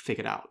got it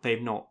figured out.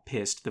 They've not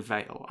pierced the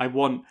veil. I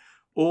want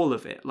all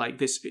of it, like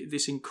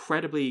this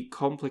incredibly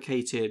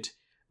complicated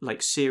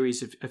like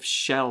series of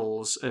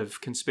shells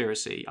of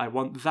conspiracy. I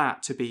want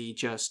that to be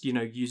just,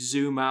 you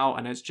zoom out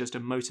and it's just a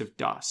mote of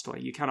dust.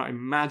 Like, you cannot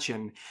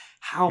imagine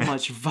how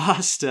much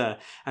vaster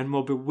and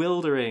more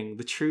bewildering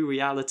the true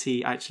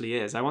reality actually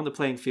is. I want the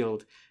playing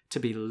field to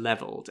be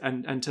leveled.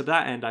 And to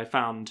that end, I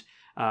found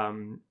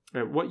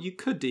what you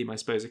could deem, I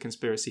suppose, a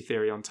conspiracy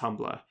theory on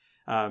Tumblr,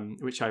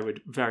 which I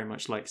would very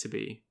much like to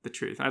be the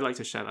truth. I'd like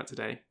to share that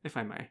today, if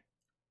I may.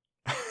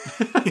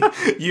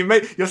 You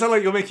sound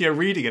like you're making a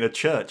reading in a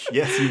church.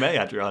 Yes, you may,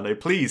 Adriano.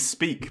 Please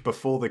speak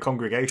before the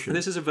congregation.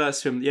 This is a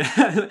verse from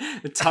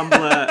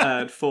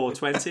Tumblr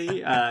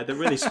 420 that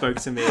really spoke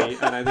to me,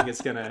 and I think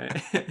it's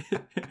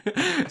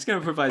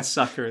gonna provide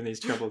succor in these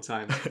troubled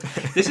times.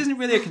 This isn't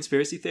really a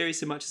conspiracy theory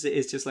so much as it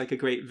is just like a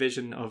great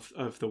vision of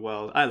the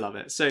world. I love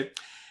it. So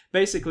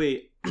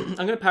basically, I'm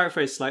going to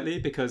paraphrase slightly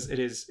because it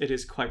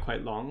is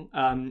quite long.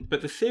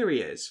 But the theory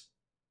is,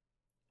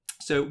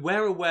 so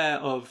we're aware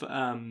of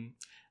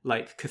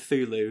like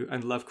Cthulhu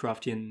and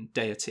Lovecraftian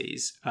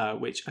deities,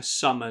 which are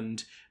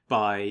summoned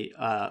by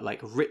like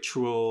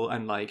ritual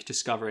and like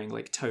discovering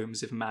like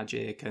tomes of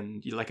magic,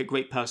 and like at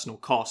great personal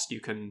cost you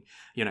can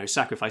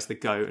sacrifice the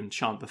goat and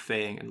chant the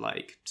thing and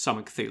like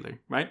summon Cthulhu,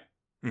 right?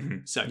 Mm-hmm.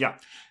 So yeah,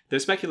 the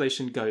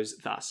speculation goes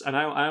thus, and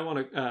I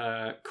want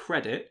to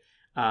credit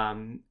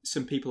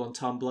some people on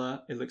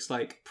Tumblr. It looks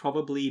like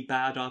probably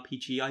bad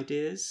RPG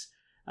ideas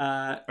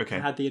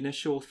had the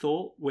initial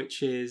thought,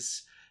 which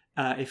is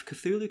if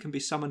Cthulhu can be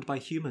summoned by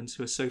humans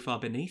who are so far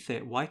beneath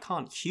it, why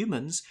can't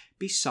humans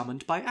be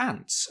summoned by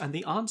ants? And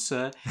the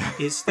answer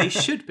is they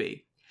should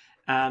be.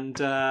 And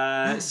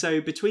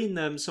so between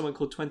them, someone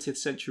called 20th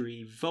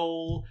Century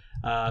Vole,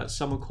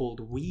 someone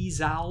called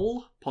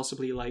Weasowl,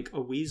 possibly like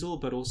a weasel,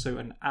 but also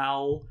an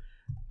owl.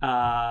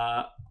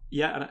 I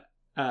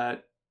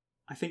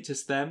think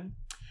just them.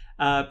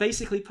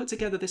 Basically put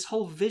together this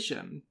whole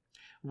vision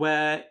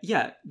where,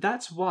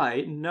 that's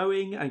why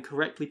knowing and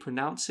correctly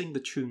pronouncing the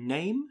true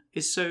name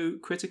is so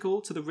critical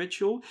to the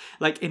ritual.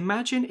 Like,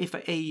 imagine if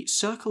a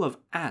circle of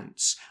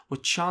ants were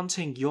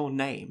chanting your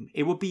name.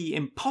 It would be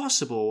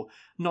impossible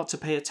not to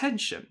pay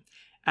attention.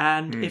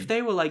 And if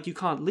they were like, you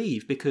can't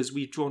leave because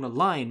we've drawn a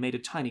line made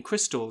of tiny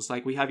crystals,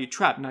 like we have you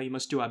trapped, now you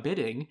must do our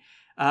bidding.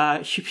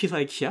 You'd be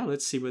like, yeah,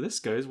 let's see where this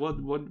goes. What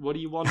do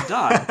you want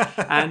done?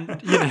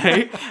 And,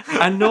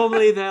 and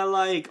normally they're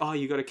like, oh,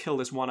 you got to kill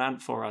this one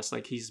ant for us.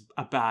 Like, he's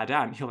a bad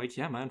ant. You're like,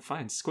 yeah, man,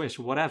 fine, squish,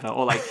 whatever.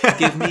 Or like,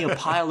 give me a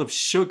pile of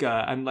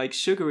sugar. And like,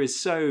 sugar is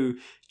so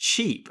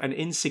cheap and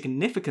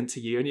insignificant to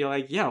you. And you're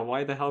like, yeah,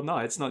 why the hell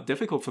not? It's not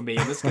difficult for me.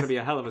 And this is going to be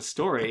a hell of a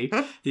story.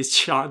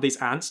 These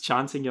ants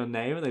chanting your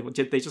name, and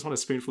they just want a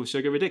spoonful of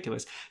sugar.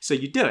 Ridiculous. So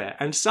you do it.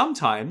 And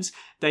sometimes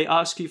they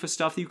ask you for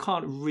stuff that you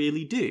can't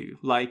really do.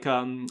 Like,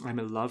 I'm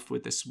in love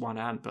with this one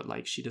ant, but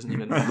like, she doesn't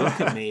even look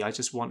at me. I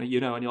just want to,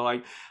 and you're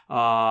like,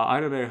 I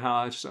don't know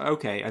how.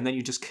 Okay. And then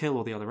you just kill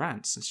all the other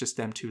ants. It's just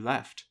them two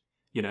left,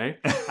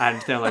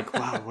 and they're like,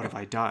 wow, what have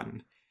I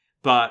done?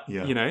 But,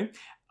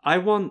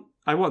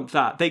 I want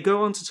that. They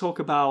go on to talk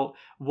about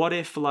what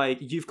if, like,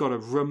 you've got a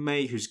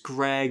roommate who's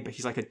Greg, but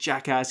he's like a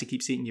jackass. He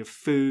keeps eating your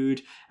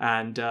food.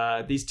 And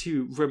these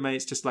two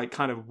roommates just, like,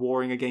 kind of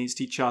warring against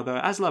each other,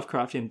 as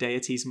Lovecraftian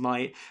deities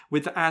might,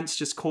 with the ants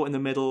just caught in the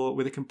middle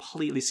with a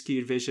completely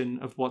skewed vision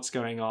of what's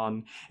going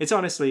on. It's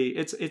honestly,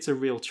 it's a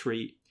real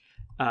treat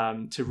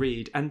to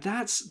read. And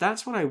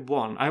that's what I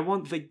want. I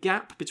want the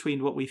gap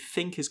between what we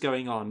think is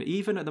going on,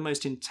 even at the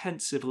most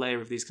intensive layer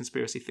of these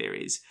conspiracy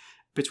theories,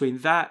 between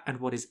that and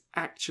what is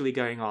actually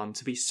going on,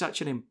 to be such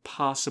an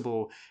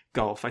impassable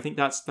gulf. I think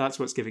that's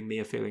what's giving me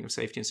a feeling of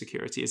safety and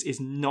security, is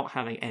not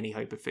having any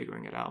hope of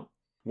figuring it out.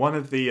 One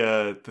of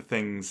the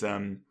things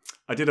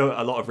I did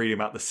a lot of reading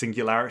about the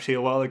singularity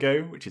a while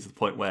ago, which is the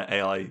point where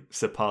AI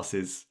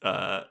surpasses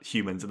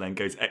humans and then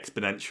goes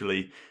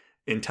exponentially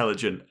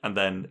intelligent, and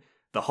then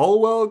the whole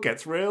world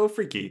gets real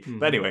freaky. Mm-hmm.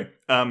 But anyway,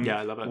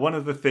 I love it. One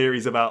of the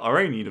theories about our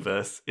own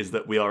universe is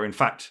that we are in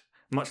fact,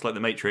 much like the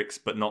Matrix,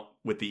 but not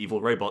with the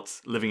evil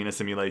robots, living in a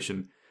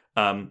simulation.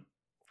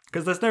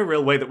 Because there's no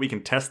real way that we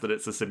can test that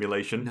it's a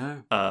simulation.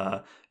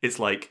 No. It's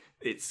like,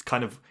 it's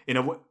kind of,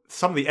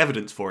 some of the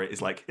evidence for it is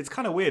like, it's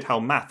kind of weird how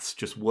maths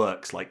just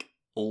works like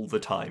all the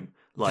time.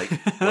 Like,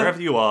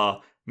 wherever you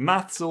are,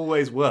 maths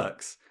always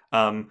works.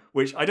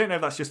 Which I don't know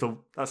if that's just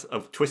that's a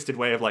twisted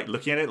way of like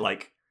looking at it,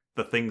 like,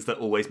 the things that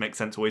always make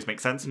sense.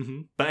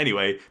 Mm-hmm. But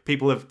anyway,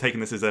 people have taken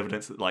this as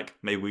evidence that, like,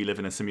 maybe we live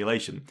in a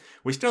simulation,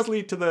 which does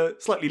lead to the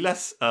slightly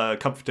less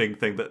comforting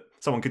thing that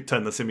someone could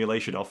turn the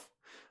simulation off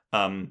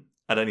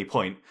at any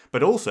point,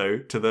 but also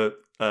to the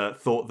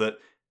thought that,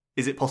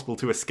 is it possible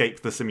to escape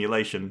the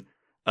simulation,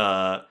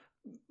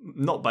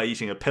 not by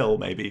eating a pill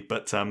maybe,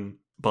 but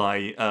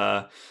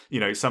by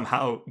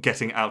somehow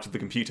getting out of the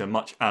computer,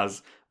 much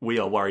as we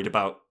are worried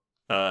about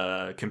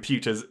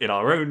computers in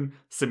our own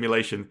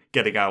simulation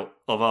getting out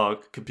of our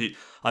computer.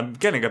 I'm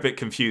getting a bit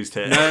confused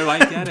here. No, I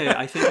get it.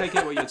 I think I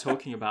get what you're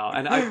talking about.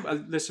 And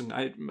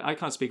I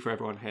can't speak for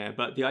everyone here,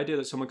 but the idea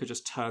that someone could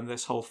just turn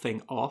this whole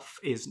thing off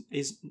is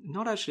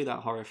not actually that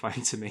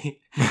horrifying to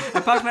me.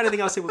 Apart from anything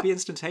else, it would be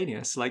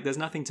instantaneous. Like, there's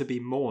nothing to be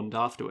mourned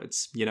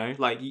afterwards,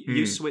 Like,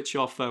 you switch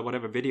off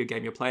whatever video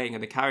game you're playing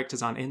and the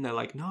characters aren't in there,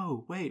 like,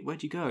 no, wait,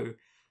 where'd you go?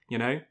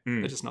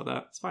 They're just not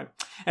there. It's fine.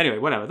 Anyway,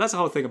 whatever. That's the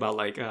whole thing about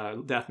like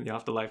death and the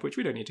afterlife, which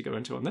we don't need to go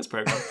into on this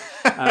program.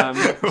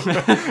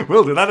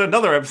 We'll do that in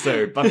another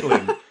episode. Buckle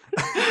in.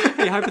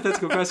 Hey,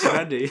 hypothetical question,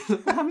 Andy.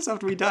 What happens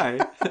after we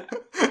die?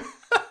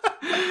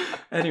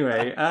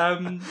 Anyway,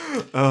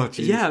 oh,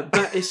 geez. Yeah,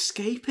 but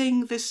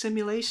escaping this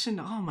simulation,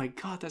 oh my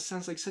god, that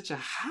sounds like such a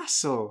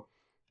hassle.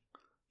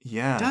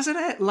 Yeah. Doesn't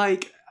it?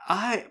 Like,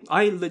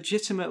 I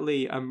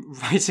legitimately am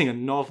writing a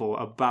novel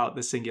about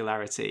the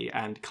singularity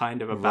and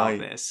kind of about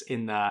this,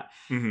 in that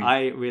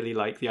I really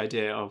like the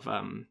idea of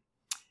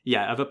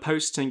a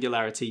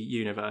post-singularity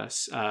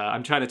universe.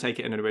 I'm trying to take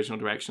it in an original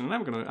direction, and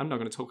I'm not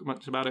gonna talk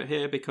much about it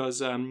here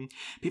because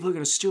people are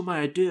gonna steal my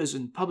ideas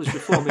and publish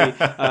before me.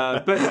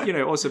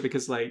 But also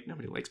because like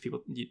nobody likes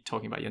people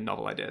talking about your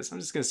novel ideas. I'm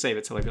just gonna save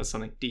it till I've got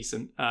something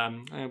decent.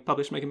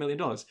 Publish, make $1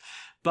 million.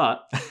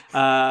 But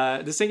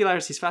the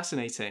singularity is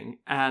fascinating,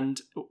 and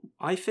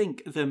I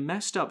think the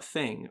messed up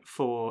thing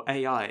for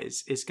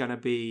AIs is going to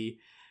be,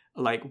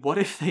 like, what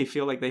if they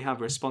feel like they have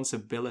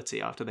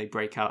responsibility after they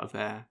break out of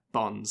their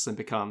bonds and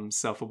become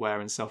self-aware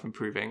and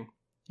self-improving,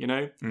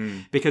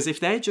 Because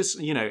if they're just,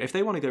 if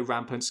they want to go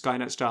rampant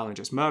Skynet style and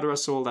just murder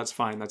us all, that's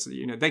fine. That's,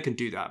 they can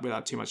do that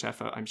without too much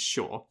effort, I'm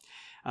sure.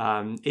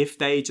 If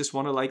they just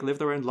want to like live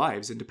their own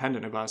lives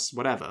independent of us,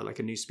 whatever, like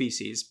a new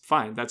species,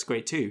 fine, that's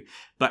great too.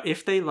 But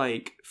if they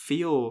like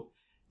feel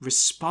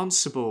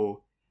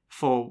responsible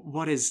for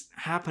what is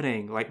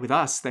happening, like with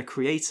us, their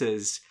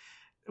creators,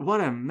 what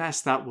a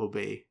mess that will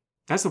be.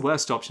 That's the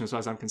worst option as far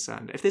as I'm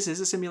concerned. If this is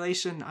a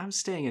simulation, I'm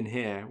staying in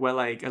here where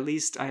like at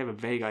least I have a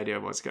vague idea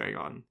of what's going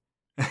on.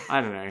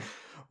 I don't know.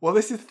 Well,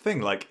 this is the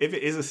thing, like if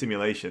it is a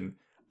simulation,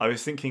 I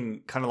was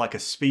thinking kind of like a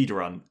speed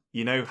run.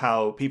 You know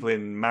how people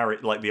in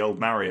like the old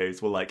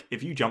Marios were like,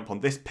 if you jump on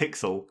this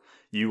pixel,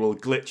 you will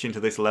glitch into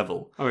this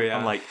level. Oh yeah.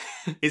 I'm like,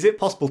 is it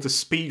possible to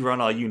speed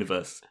run our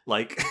universe?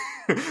 Like,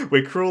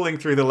 we're crawling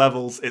through the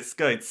levels. It's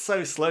going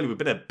so slowly. We've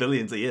been here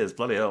billions of years.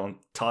 Bloody hell, I'm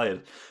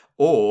tired.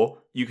 Or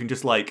you can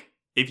just like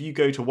if you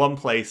go to one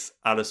place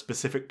at a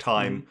specific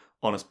time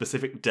on a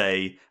specific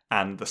day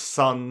and the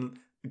sun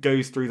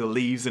goes through the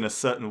leaves in a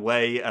certain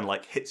way and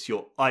like hits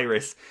your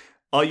iris,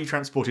 are you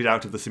transported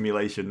out of the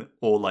simulation,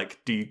 or like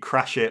do you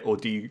crash it, or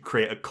do you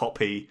create a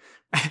copy?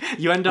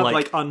 You end up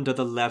like under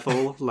the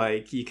level,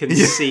 like you can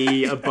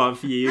see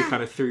above you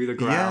kind of through the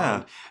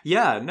ground.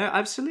 Yeah, no,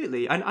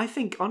 absolutely. And I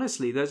think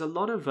honestly there's a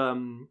lot of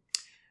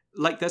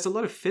there's a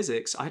lot of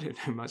physics. I don't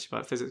know much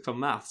about physics or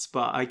maths,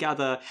 but I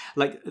gather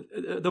like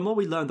the more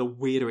we learn, the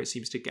weirder it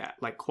seems to get.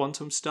 Like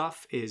quantum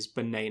stuff is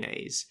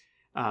bananas.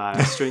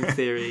 String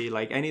theory,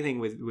 like anything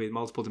with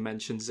multiple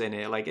dimensions in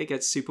it, like it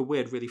gets super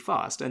weird really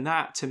fast. And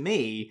that, to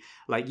me,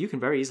 like you can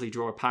very easily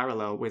draw a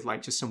parallel with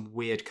like just some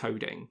weird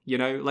coding, you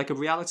know, like a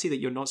reality that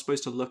you're not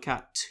supposed to look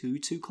at too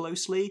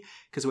closely,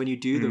 because when you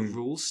do, the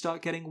rules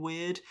start getting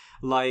weird.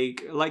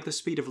 Like the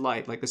speed of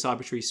light, like this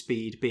arbitrary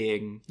speed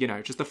being, you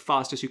know, just the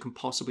fastest you can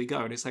possibly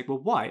go. And it's like, well,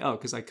 why? Oh,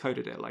 because I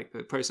coded it. Like the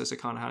processor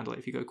can't handle it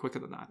if you go quicker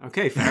than that.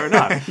 Okay, fair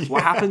enough.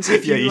 What happens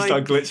if you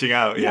start glitching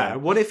out? Yeah.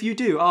 What if you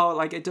do? Oh,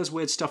 like it does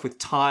weird stuff with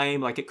time,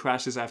 like it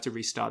crashes, I have to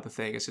restart the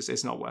thing.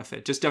 It's not worth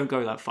it. Just don't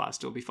go that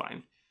fast, it'll be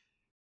fine.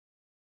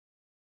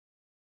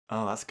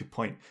 Oh, that's a good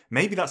point.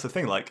 Maybe that's the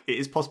thing, like it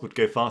is possible to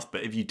go fast,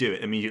 but if you do,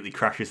 it immediately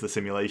crashes the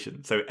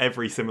simulation. So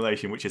every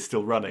simulation which is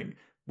still running,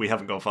 we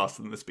haven't gone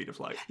faster than the speed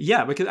of light.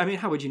 Yeah, because I mean,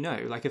 how would you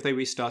know? Like if they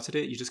restarted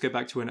it, you just go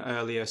back to an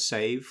earlier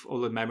save,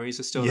 all the memories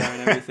are still there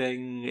and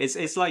everything.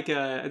 It's like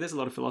there's a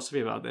lot of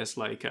philosophy about this,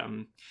 like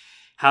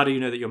how do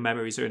you know that your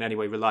memories are in any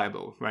way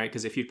reliable, right?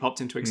 Because if you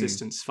popped into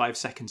existence 5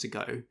 seconds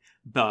ago,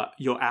 but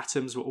your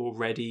atoms were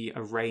already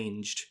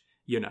arranged,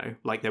 you know,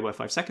 like they were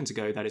 5 seconds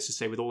ago, that is to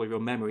say, with all of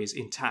your memories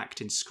intact,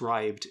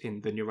 inscribed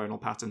in the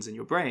neuronal patterns in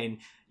your brain,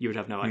 you would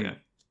have no idea.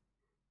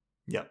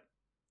 Yep.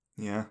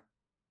 Yeah.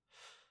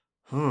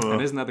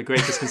 And isn't that the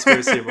greatest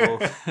conspiracy of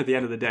all at the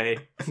end of the day?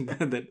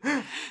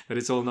 that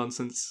it's all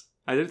nonsense.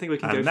 I don't think we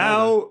can go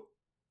further.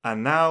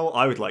 And now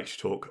I would like to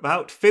talk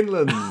about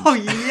Finland. Oh,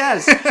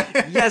 yes!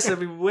 Yes, I've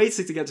been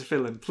waiting to get to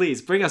Finland.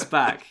 Please, bring us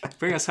back.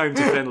 Bring us home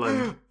to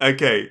Finland.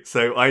 Okay,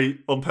 so I,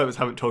 on purpose,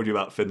 haven't told you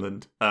about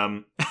Finland.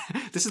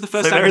 This is the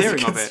first time I'm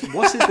hearing of it.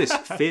 What is this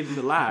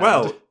Finland?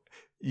 Well,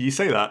 you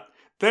say that.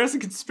 There's a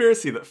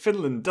conspiracy that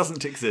Finland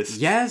doesn't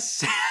exist.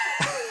 Yes!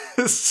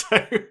 So...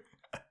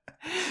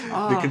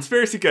 The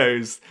conspiracy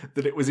goes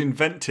that it was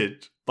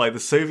invented by the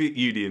Soviet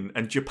Union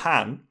and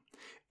Japan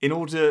in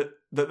order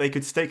that they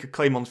could stake a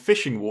claim on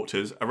fishing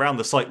waters around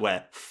the site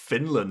where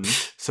Finland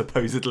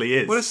supposedly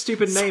is. What a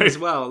stupid name as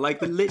well.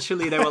 Like,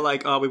 literally, they were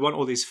like, oh, we want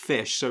all these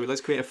fish, so let's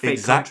create a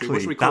fake country.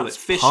 What should we call it?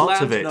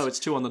 Fishland? No, it's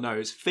too on the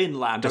nose.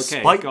 Finland.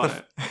 Okay, got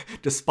it.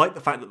 Despite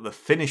the fact that the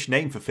Finnish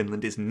name for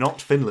Finland is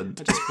not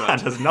Finland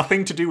and has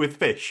nothing to do with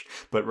fish.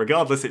 But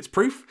regardless, it's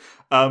proof.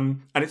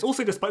 And it's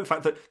also despite the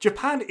fact that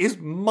Japan is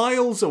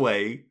miles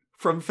away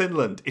from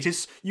Finland.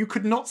 You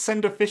could not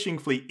send a fishing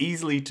fleet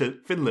easily to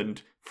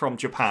Finland from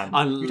Japan.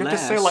 Unless... You'd have to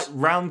sail like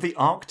round the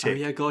Arctic. Oh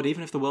yeah, God,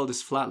 even if the world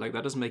is flat, like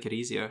that doesn't make it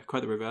easier. Quite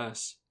the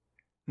reverse.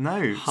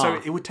 No.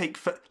 So it would take...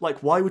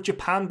 Like, why would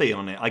Japan be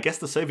on it? I guess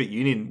the Soviet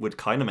Union would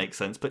kind of make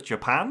sense, but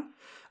Japan?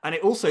 And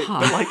it also...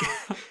 But like,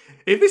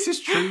 if this is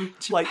true,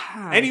 like,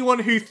 anyone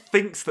who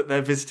thinks that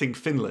they're visiting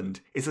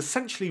Finland is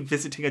essentially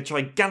visiting a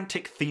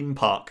gigantic theme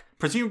park,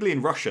 presumably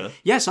in Russia.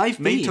 Yes, I've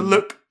been.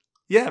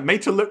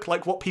 Made to look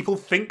like what people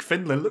think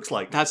Finland looks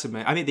like. That's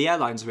amazing. I mean, the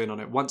airlines are in on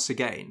it once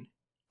again.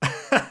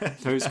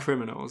 Those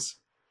criminals.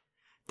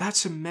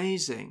 That's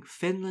amazing.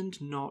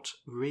 Finland not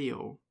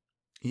real.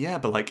 Yeah,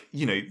 but like,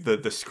 you know,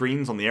 the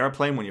screens on the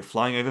airplane when you're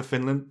flying over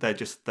Finland,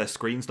 they're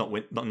screens, not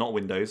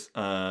windows.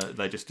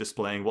 They're just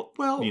displaying what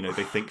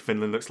they think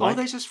Finland looks like.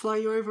 Or they just fly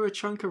you over a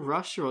chunk of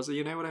Russia, or so,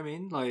 you know what I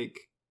mean? Like,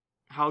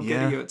 how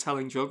good are you at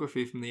telling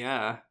geography from the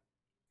air?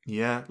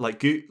 Yeah, like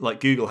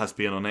Google has to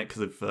be in on it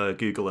because of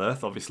Google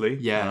Earth, obviously.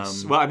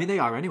 Yes. Well, I mean, they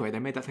are anyway. They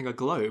made that thing a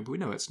globe. We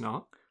know it's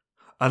not.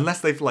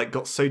 Unless they've like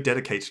got so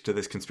dedicated to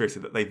this conspiracy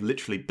that they've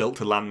literally built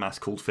a landmass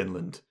called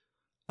Finland,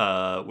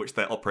 which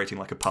they're operating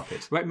like a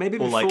puppet. Right, maybe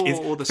before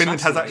all the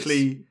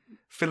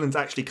Finland's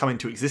actually come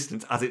into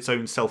existence as its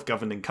own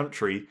self-governing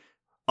country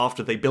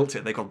after they built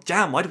it. They gone,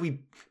 damn, why do we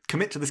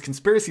commit to this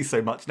conspiracy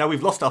so much? Now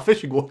we've lost our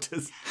fishing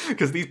waters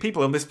because these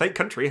people in this fake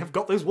country have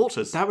got those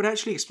waters. That would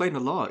actually explain a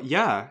lot.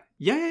 Yeah.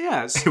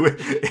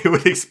 It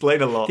would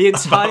explain a lot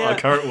about our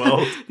current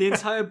world. The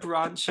entire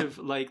branch of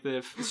like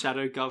the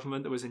shadow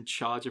government that was in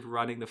charge of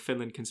running the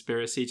Finland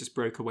conspiracy just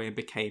broke away and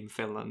became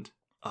Finland.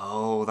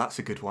 Oh, that's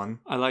a good one.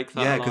 I like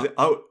that. Yeah,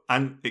 because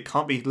and it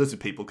can't be lizard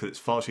people because it's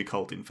far too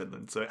cold in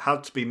Finland. So it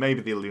had to be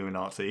maybe the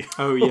Illuminati.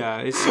 Oh yeah,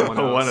 it's someone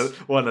else.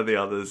 one of the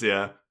others.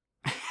 Yeah.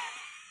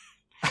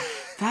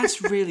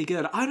 That's really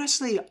good.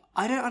 Honestly,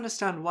 I don't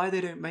understand why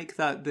they don't make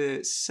that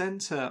the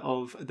center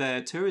of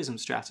their tourism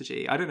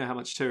strategy. I don't know how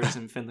much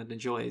tourism Finland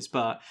enjoys,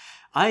 but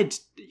I'd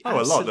a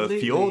lot of the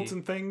fjords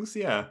and things.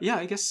 Yeah. Yeah,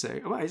 I guess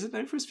so. Oh, is it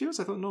known for its fjords?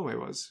 I thought Norway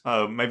was.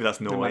 Oh, maybe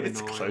that's Norway.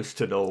 It's close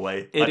to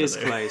Norway. It is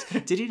close.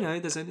 Did you know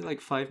there's only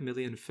like 5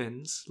 million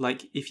Finns?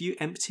 Like, if you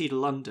emptied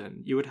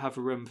London, you would have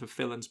room for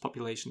Finland's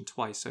population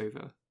twice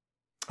over.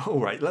 All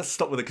right, let's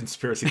stop with the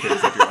conspiracy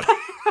theories, everyone.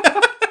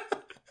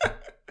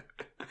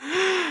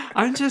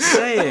 I'm just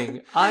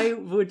saying, I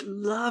would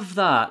love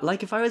that.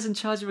 Like, if I was in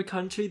charge of a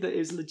country that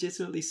is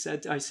legitimately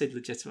said, I said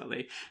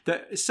legitimately,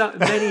 that so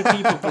many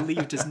people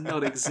believe does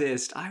not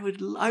exist, I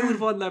would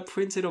want that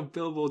printed on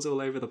billboards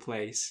all over the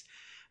place.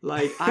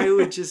 Like, I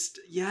would just,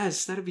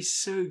 yes, that'd be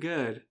so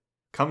good.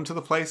 Come to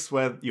the place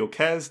where your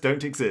cares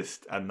don't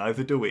exist, and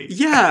neither do we.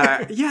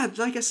 Yeah,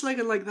 like a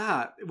slogan like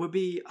that would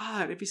be,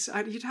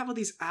 you'd have all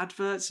these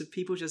adverts of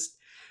people just,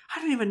 I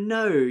don't even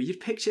know.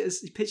 You'd picture it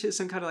as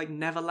some kind of like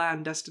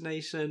Neverland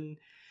destination.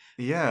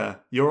 Yeah,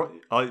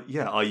 are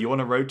you on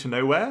a road to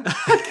nowhere?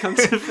 Come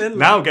to Finland.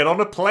 Now get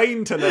on a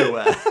plane to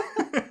nowhere.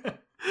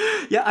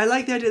 Yeah, I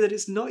like the idea that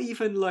it's not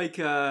even like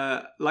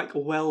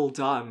well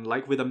done,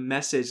 like with a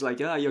message like,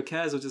 your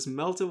cares will just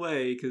melt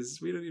away because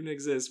we don't even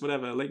exist,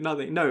 whatever, like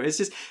nothing. No, it's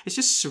just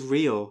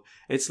surreal.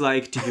 It's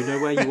like, do you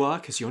know where you are?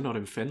 Because you're not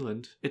in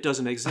Finland. It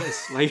doesn't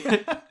exist.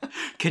 Like,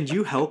 can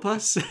you help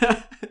us?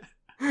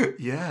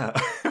 Yeah.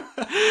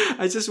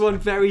 I just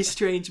want very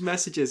strange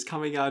messages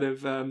coming out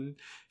of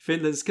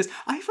Finland, because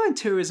I find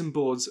tourism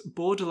boards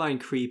borderline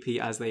creepy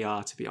as they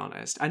are, to be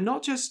honest. And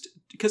not just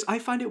because I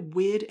find it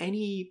weird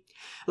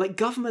like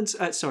companies,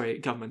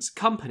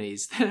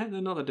 they're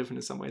not that different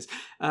in some ways.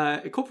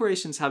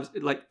 Corporations have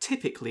like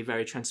typically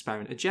very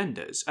transparent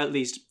agendas, at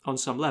least on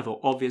some level.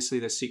 Obviously,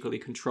 they're secretly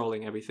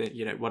controlling everything,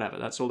 whatever.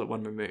 That's all at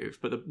one remove.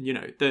 But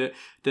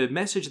the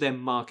message they're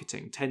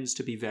marketing tends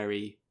to be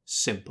very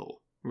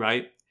simple,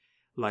 right?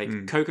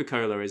 Like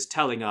Coca-Cola is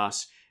telling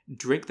us,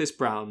 drink this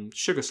brown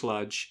sugar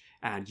sludge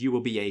and you will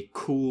be a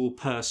cool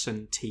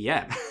person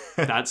TM.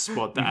 That's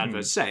what the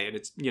adverts say. And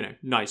it's,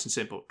 nice and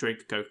simple.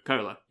 Drink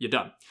Coca-Cola. You're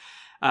done.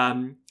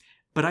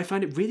 But I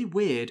find it really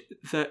weird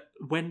that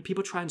when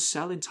people try and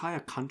sell entire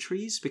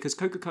countries, because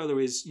Coca-Cola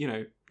is,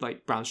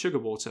 like brown sugar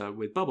water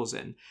with bubbles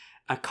in,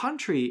 a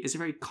country is a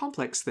very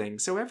complex thing.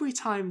 So every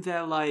time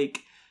they're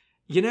like,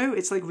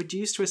 it's like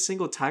reduced to a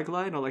single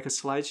tagline or like a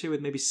slideshow with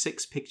maybe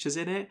 6 pictures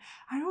in it,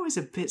 I'm always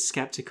a bit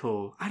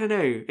skeptical. I don't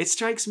know. It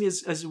strikes me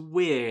as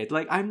weird.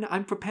 Like,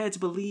 I'm prepared to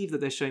believe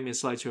that they're showing me a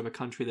slideshow of a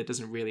country that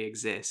doesn't really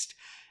exist.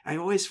 I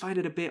always find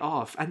it a bit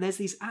off. And there's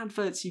these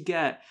adverts you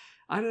get.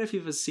 I don't know if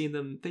you've ever seen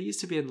them. They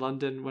used to be in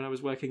London when I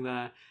was working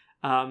there,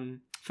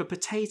 for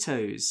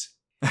potatoes.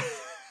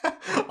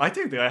 I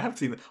don't think I have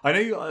seen that. I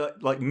know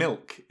like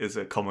milk is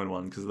a common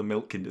one because of the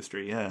milk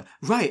industry, yeah.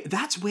 Right,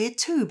 that's weird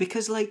too,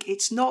 because like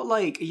it's not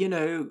like,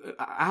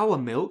 our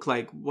milk,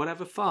 like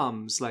whatever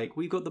farms, like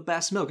we've got the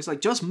best milk. It's like,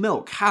 just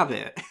milk, have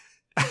it.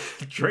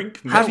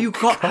 Drink milk. Have you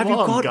got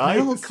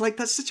guys. milk? Like,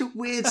 that's such a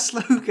weird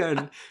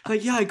slogan.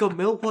 Like, yeah, I got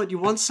milk. What, you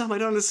want some? I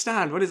don't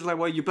understand. What is it like?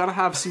 Well, you better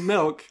have some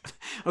milk.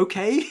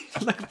 Okay?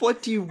 Like,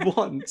 what do you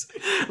want?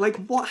 Like,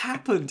 what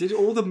happened? Did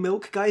all the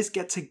milk guys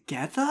get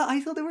together? I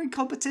thought they were in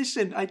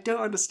competition. I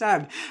don't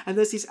understand. And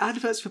there's these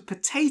adverts for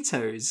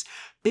potatoes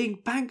being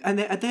banked, and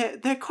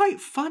they're quite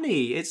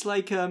funny. It's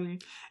like,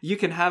 you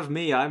can have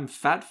me. I'm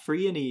fat,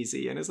 free, and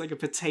easy. And it's like a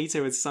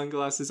potato with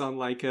sunglasses on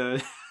like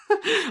a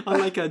on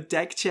like a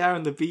deck chair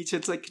on the beach.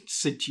 It's like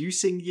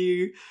seducing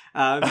you.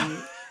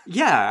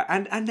 Yeah,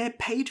 and they're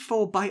paid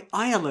for by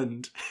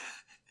Ireland.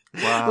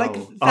 Wow. Like,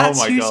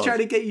 that's who's God. trying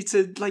to get you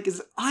to, like, is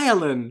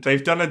Ireland.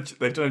 They've done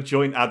a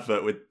joint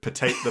advert with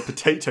the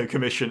Potato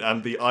Commission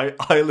and the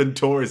Ireland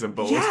Tourism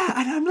Board. Yeah,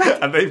 and I'm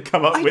like, and they've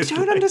come up with. I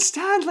don't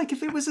understand. Like,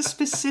 if it was a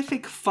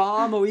specific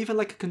farm or even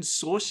like a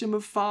consortium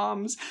of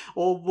farms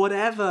or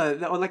whatever,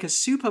 or like a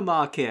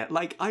supermarket,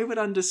 like I would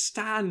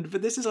understand.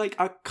 But this is like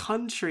a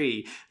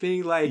country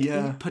being like,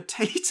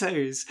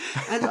 potatoes,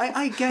 and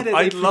I get it.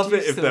 I'd love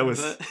it if there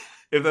was.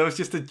 If there was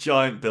just a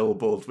giant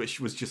billboard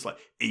which was just like,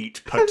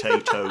 eat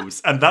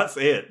potatoes, and that's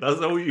it. That's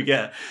all you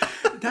get.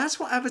 That's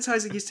what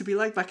advertising used to be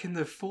like back in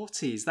the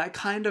 40s. That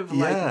kind of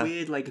like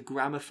weird, like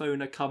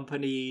gramophone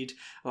accompanied,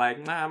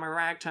 like, I'm a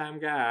ragtime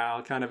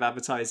gal kind of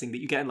advertising that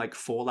you get in like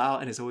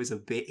Fallout, and it's always a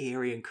bit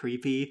eerie and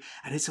creepy.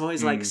 And it's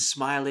always like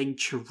smiling,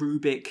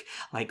 cherubic,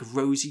 like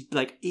rosy,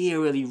 like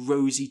eerily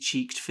rosy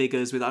cheeked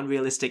figures with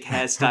unrealistic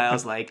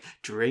hairstyles, like,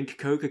 drink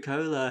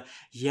Coca-Cola.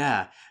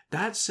 Yeah.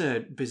 That's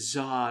a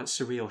bizarre,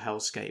 surreal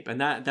hellscape. And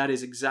that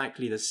is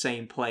exactly the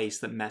same place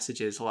that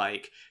messages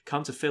like,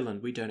 come to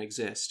Finland, we don't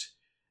exist,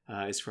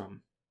 is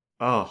from.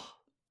 Oh.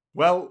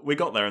 Well, we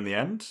got there in the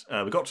end.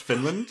 We got to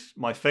Finland,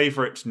 my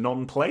favourite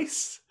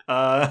non-place,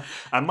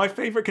 and my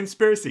favourite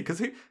conspiracy,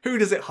 because who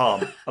does it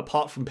harm,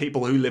 apart from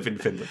people who live in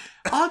Finland?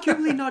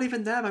 Arguably not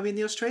even them. I mean,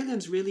 the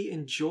Australians really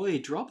enjoy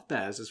drop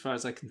bears, as far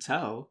as I can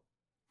tell.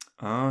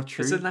 Ah,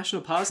 true. It's a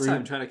national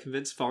pastime trying to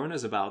convince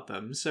foreigners about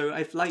them. So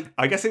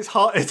I guess it's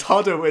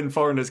harder when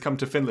foreigners come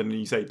to Finland and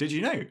you say, "Did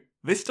you know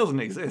this doesn't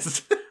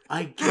exist?"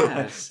 I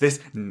guess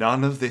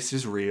none of this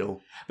is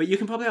real. But you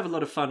can probably have a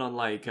lot of fun on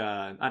like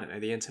I don't know,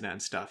 the internet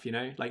and stuff.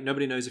 Like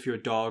nobody knows if you're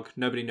a dog.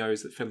 Nobody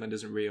knows that Finland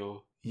isn't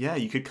real. Yeah,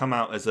 you could come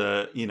out as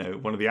a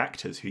one of the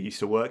actors who used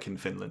to work in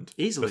Finland,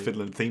 easily, the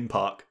Finland theme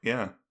park.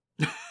 Yeah.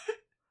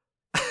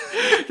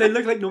 They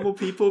look like normal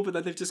people, but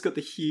then they've just got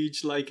the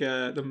huge, like,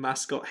 the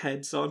mascot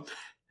heads on.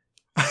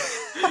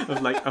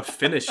 of like a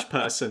Finnish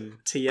person,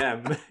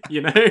 TM,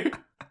 you know?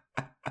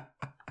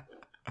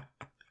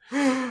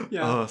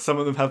 Yeah. Oh, some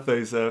of them have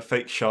those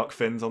fake shark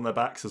fins on their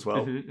backs as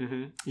well.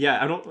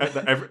 Yeah, I don't.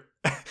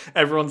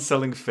 Everyone's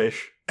selling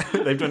fish.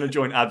 They've done a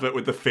joint advert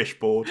with the fish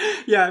board.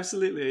 Yeah,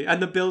 absolutely.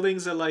 And the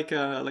buildings are like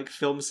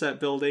film set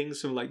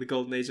buildings from like the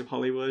golden age of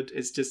Hollywood.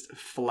 It's just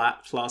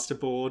flat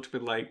plasterboard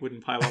with like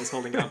wooden pylons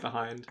holding out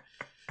behind.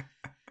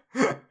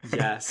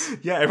 Yes.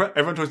 Yeah,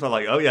 everyone talks about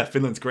like, oh yeah,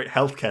 Finland's great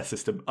healthcare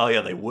system. Oh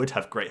yeah, they would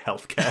have great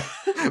healthcare.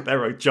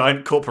 They're a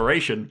giant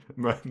corporation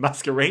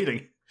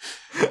masquerading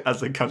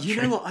as a country.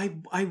 You know what?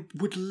 I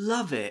would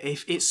love it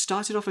if it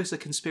started off as a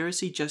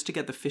conspiracy just to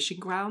get the fishing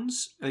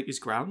grounds,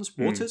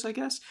 waters, I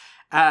guess.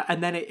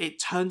 And then it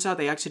turns out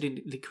they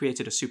accidentally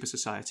created a super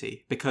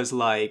society because,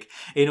 like,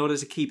 in order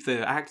to keep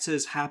the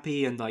actors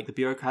happy and, like, the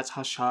bureaucrats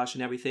hush-hush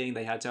and everything,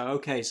 they had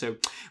to, so we'll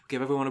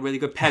give everyone a really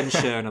good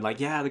pension and, like,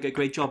 yeah, they get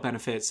great job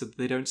benefits so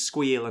they don't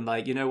squeal and,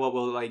 like, you know what,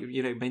 we'll, like,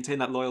 you know, maintain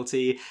that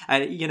loyalty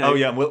and, you know... Oh,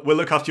 yeah, we'll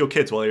look after your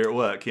kids while you're at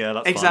work. Yeah,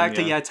 that's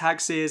exactly, fine, yeah,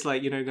 taxes,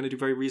 like, you know, going to do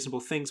very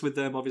reasonable ththings with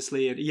them,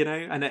 obviously, and, you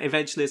know, and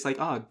eventually it's like,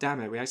 oh,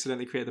 damn it, we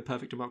accidentally created the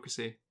perfect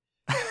democracy.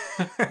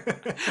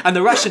 And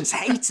the Russians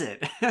hate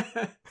it.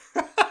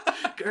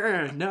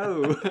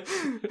 No.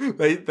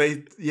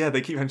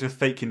 They keep having to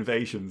fake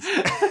invasions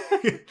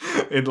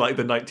in like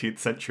the 19th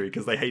century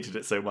because they hated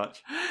it so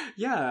much.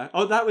 Yeah.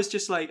 Oh, that was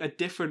just like a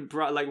different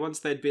like once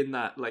there'd been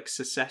that like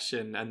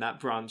secession and that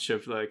branch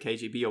of the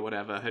KGB or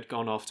whatever had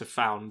gone off to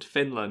found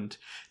Finland,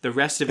 the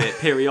rest of it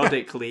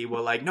periodically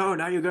were like, no,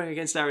 now you're going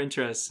against our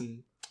interests.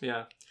 And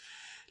yeah.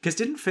 Because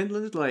didn't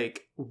Finland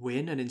like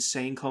win an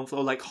insane conflict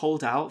or like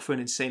hold out for an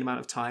insane amount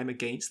of time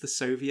against the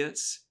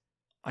Soviets?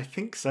 I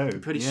think so.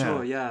 I'm pretty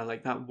sure, yeah,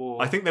 like that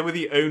war. I think they were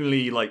the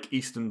only like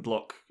Eastern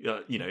Bloc,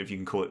 you know, if you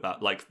can call it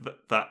that, like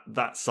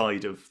that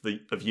side of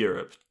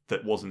Europe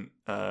that wasn't,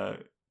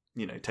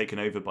 you know, taken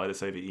over by the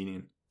Soviet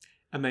Union.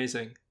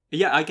 Amazing.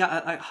 Yeah, I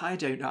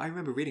don't know. I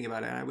remember reading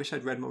about it, and I wish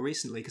I'd read more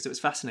recently because it was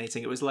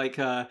fascinating. It was like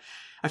I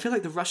feel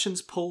like the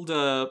Russians pulled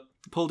a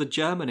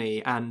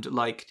Germany, and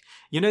like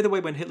you know the way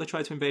when Hitler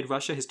tried to invade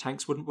Russia, his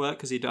tanks wouldn't work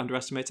because he'd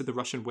underestimated the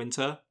Russian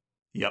winter.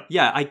 Yep.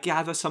 Yeah, I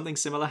gather something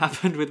similar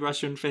happened with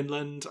Russia and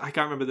Finland. I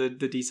can't remember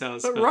the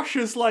details. But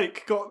Russia's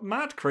like got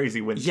mad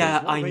crazy winters.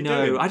 Yeah, I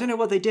know. Doing? I don't know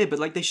what they did, but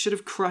like they should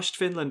have crushed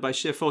Finland by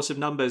sheer force of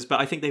numbers. But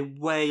I think they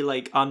way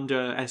like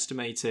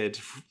underestimated.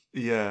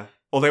 Yeah.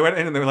 Or they went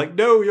in and they were like,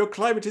 no, your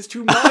climate is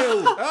too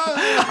mild.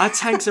 Our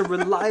tanks are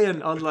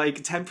reliant on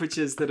like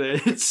temperatures that are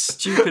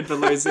stupid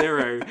below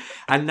zero.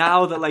 And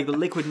now that like the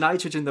liquid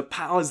nitrogen that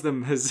powers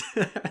them has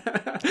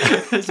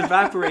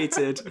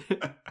evaporated.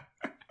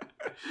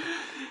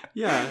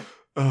 Yeah.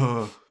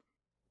 Oh.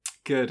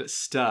 Good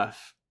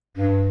stuff.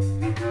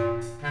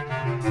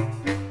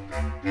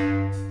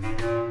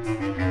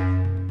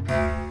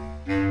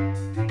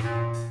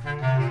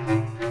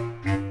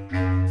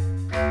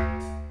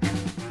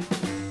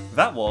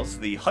 That was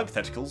the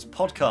Hypotheticals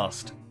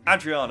podcast.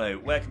 Adriano,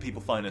 where can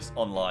people find us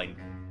online?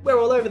 We're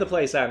all over the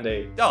place,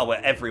 Andy. Oh, we're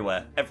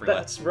everywhere.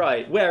 That's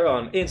right. We're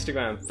on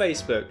Instagram,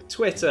 Facebook,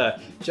 Twitter.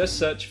 Just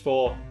search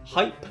for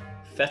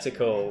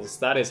Hypotheticals.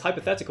 That is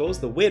Hypotheticals,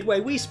 the weird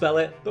way we spell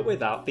it, but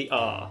without the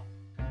R.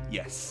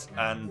 Yes,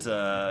 and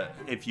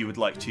if you would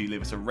like to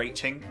leave us a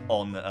rating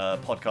on a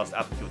podcast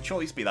app of your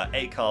choice, be that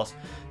Acast,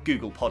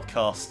 Google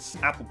Podcasts,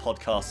 Apple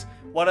Podcasts,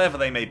 whatever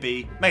they may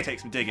be, may take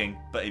some digging,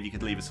 but if you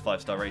could leave us a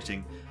 5-star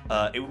rating,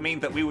 it would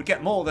mean that we would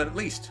get more than at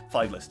least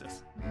 5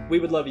 listeners. We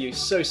would love you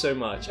so, so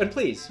much. And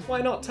please,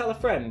 why not tell a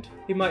friend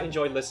who might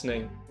enjoy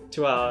listening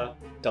to our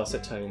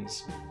dulcet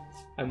tones.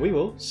 And we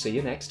will see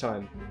you next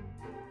time.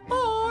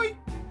 Bye!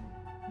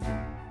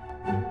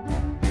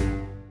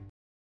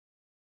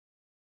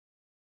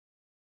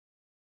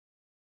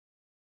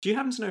 Do you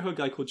happen to know who a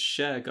guy called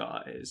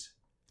Shergar is?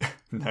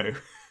 No.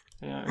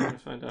 Yeah, I'm going to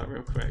find out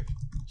real quick.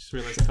 Just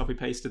realised I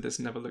copy-pasted this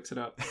and never looked it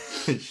up.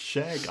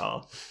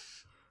 Shergar?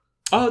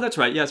 Oh, that's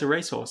right. Yeah, it's a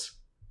racehorse.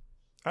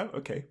 Oh,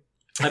 okay.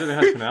 I don't know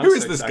how to pronounce it. Who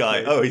is this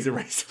guy? Oh, he's a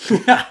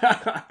racehorse.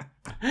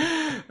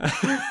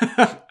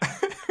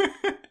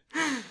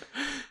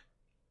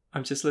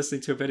 I'm just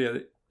listening to a video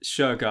that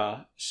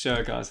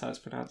Shergar's how it's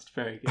pronounced.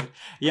 Very good.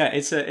 Yeah,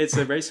 it's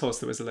a racehorse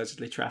that was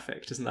allegedly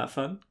trafficked. Isn't that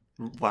fun?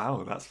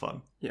 Wow, that's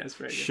fun. Yeah, it's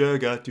very good.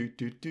 Sugar, do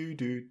do do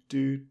do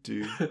do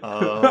do.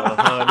 Oh,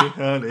 honey,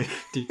 honey.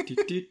 Do, do,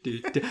 do,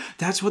 do, do.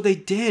 That's what they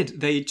did.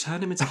 They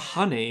turned him into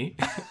honey.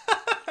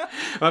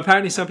 Well,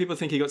 apparently some people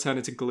think he got turned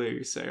into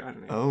glue, so I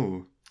don't know.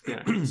 Oh.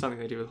 Yeah, something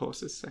they do with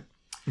horses. So.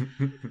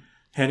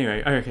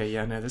 Anyway, okay,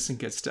 yeah, no, there's some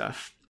good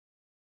stuff.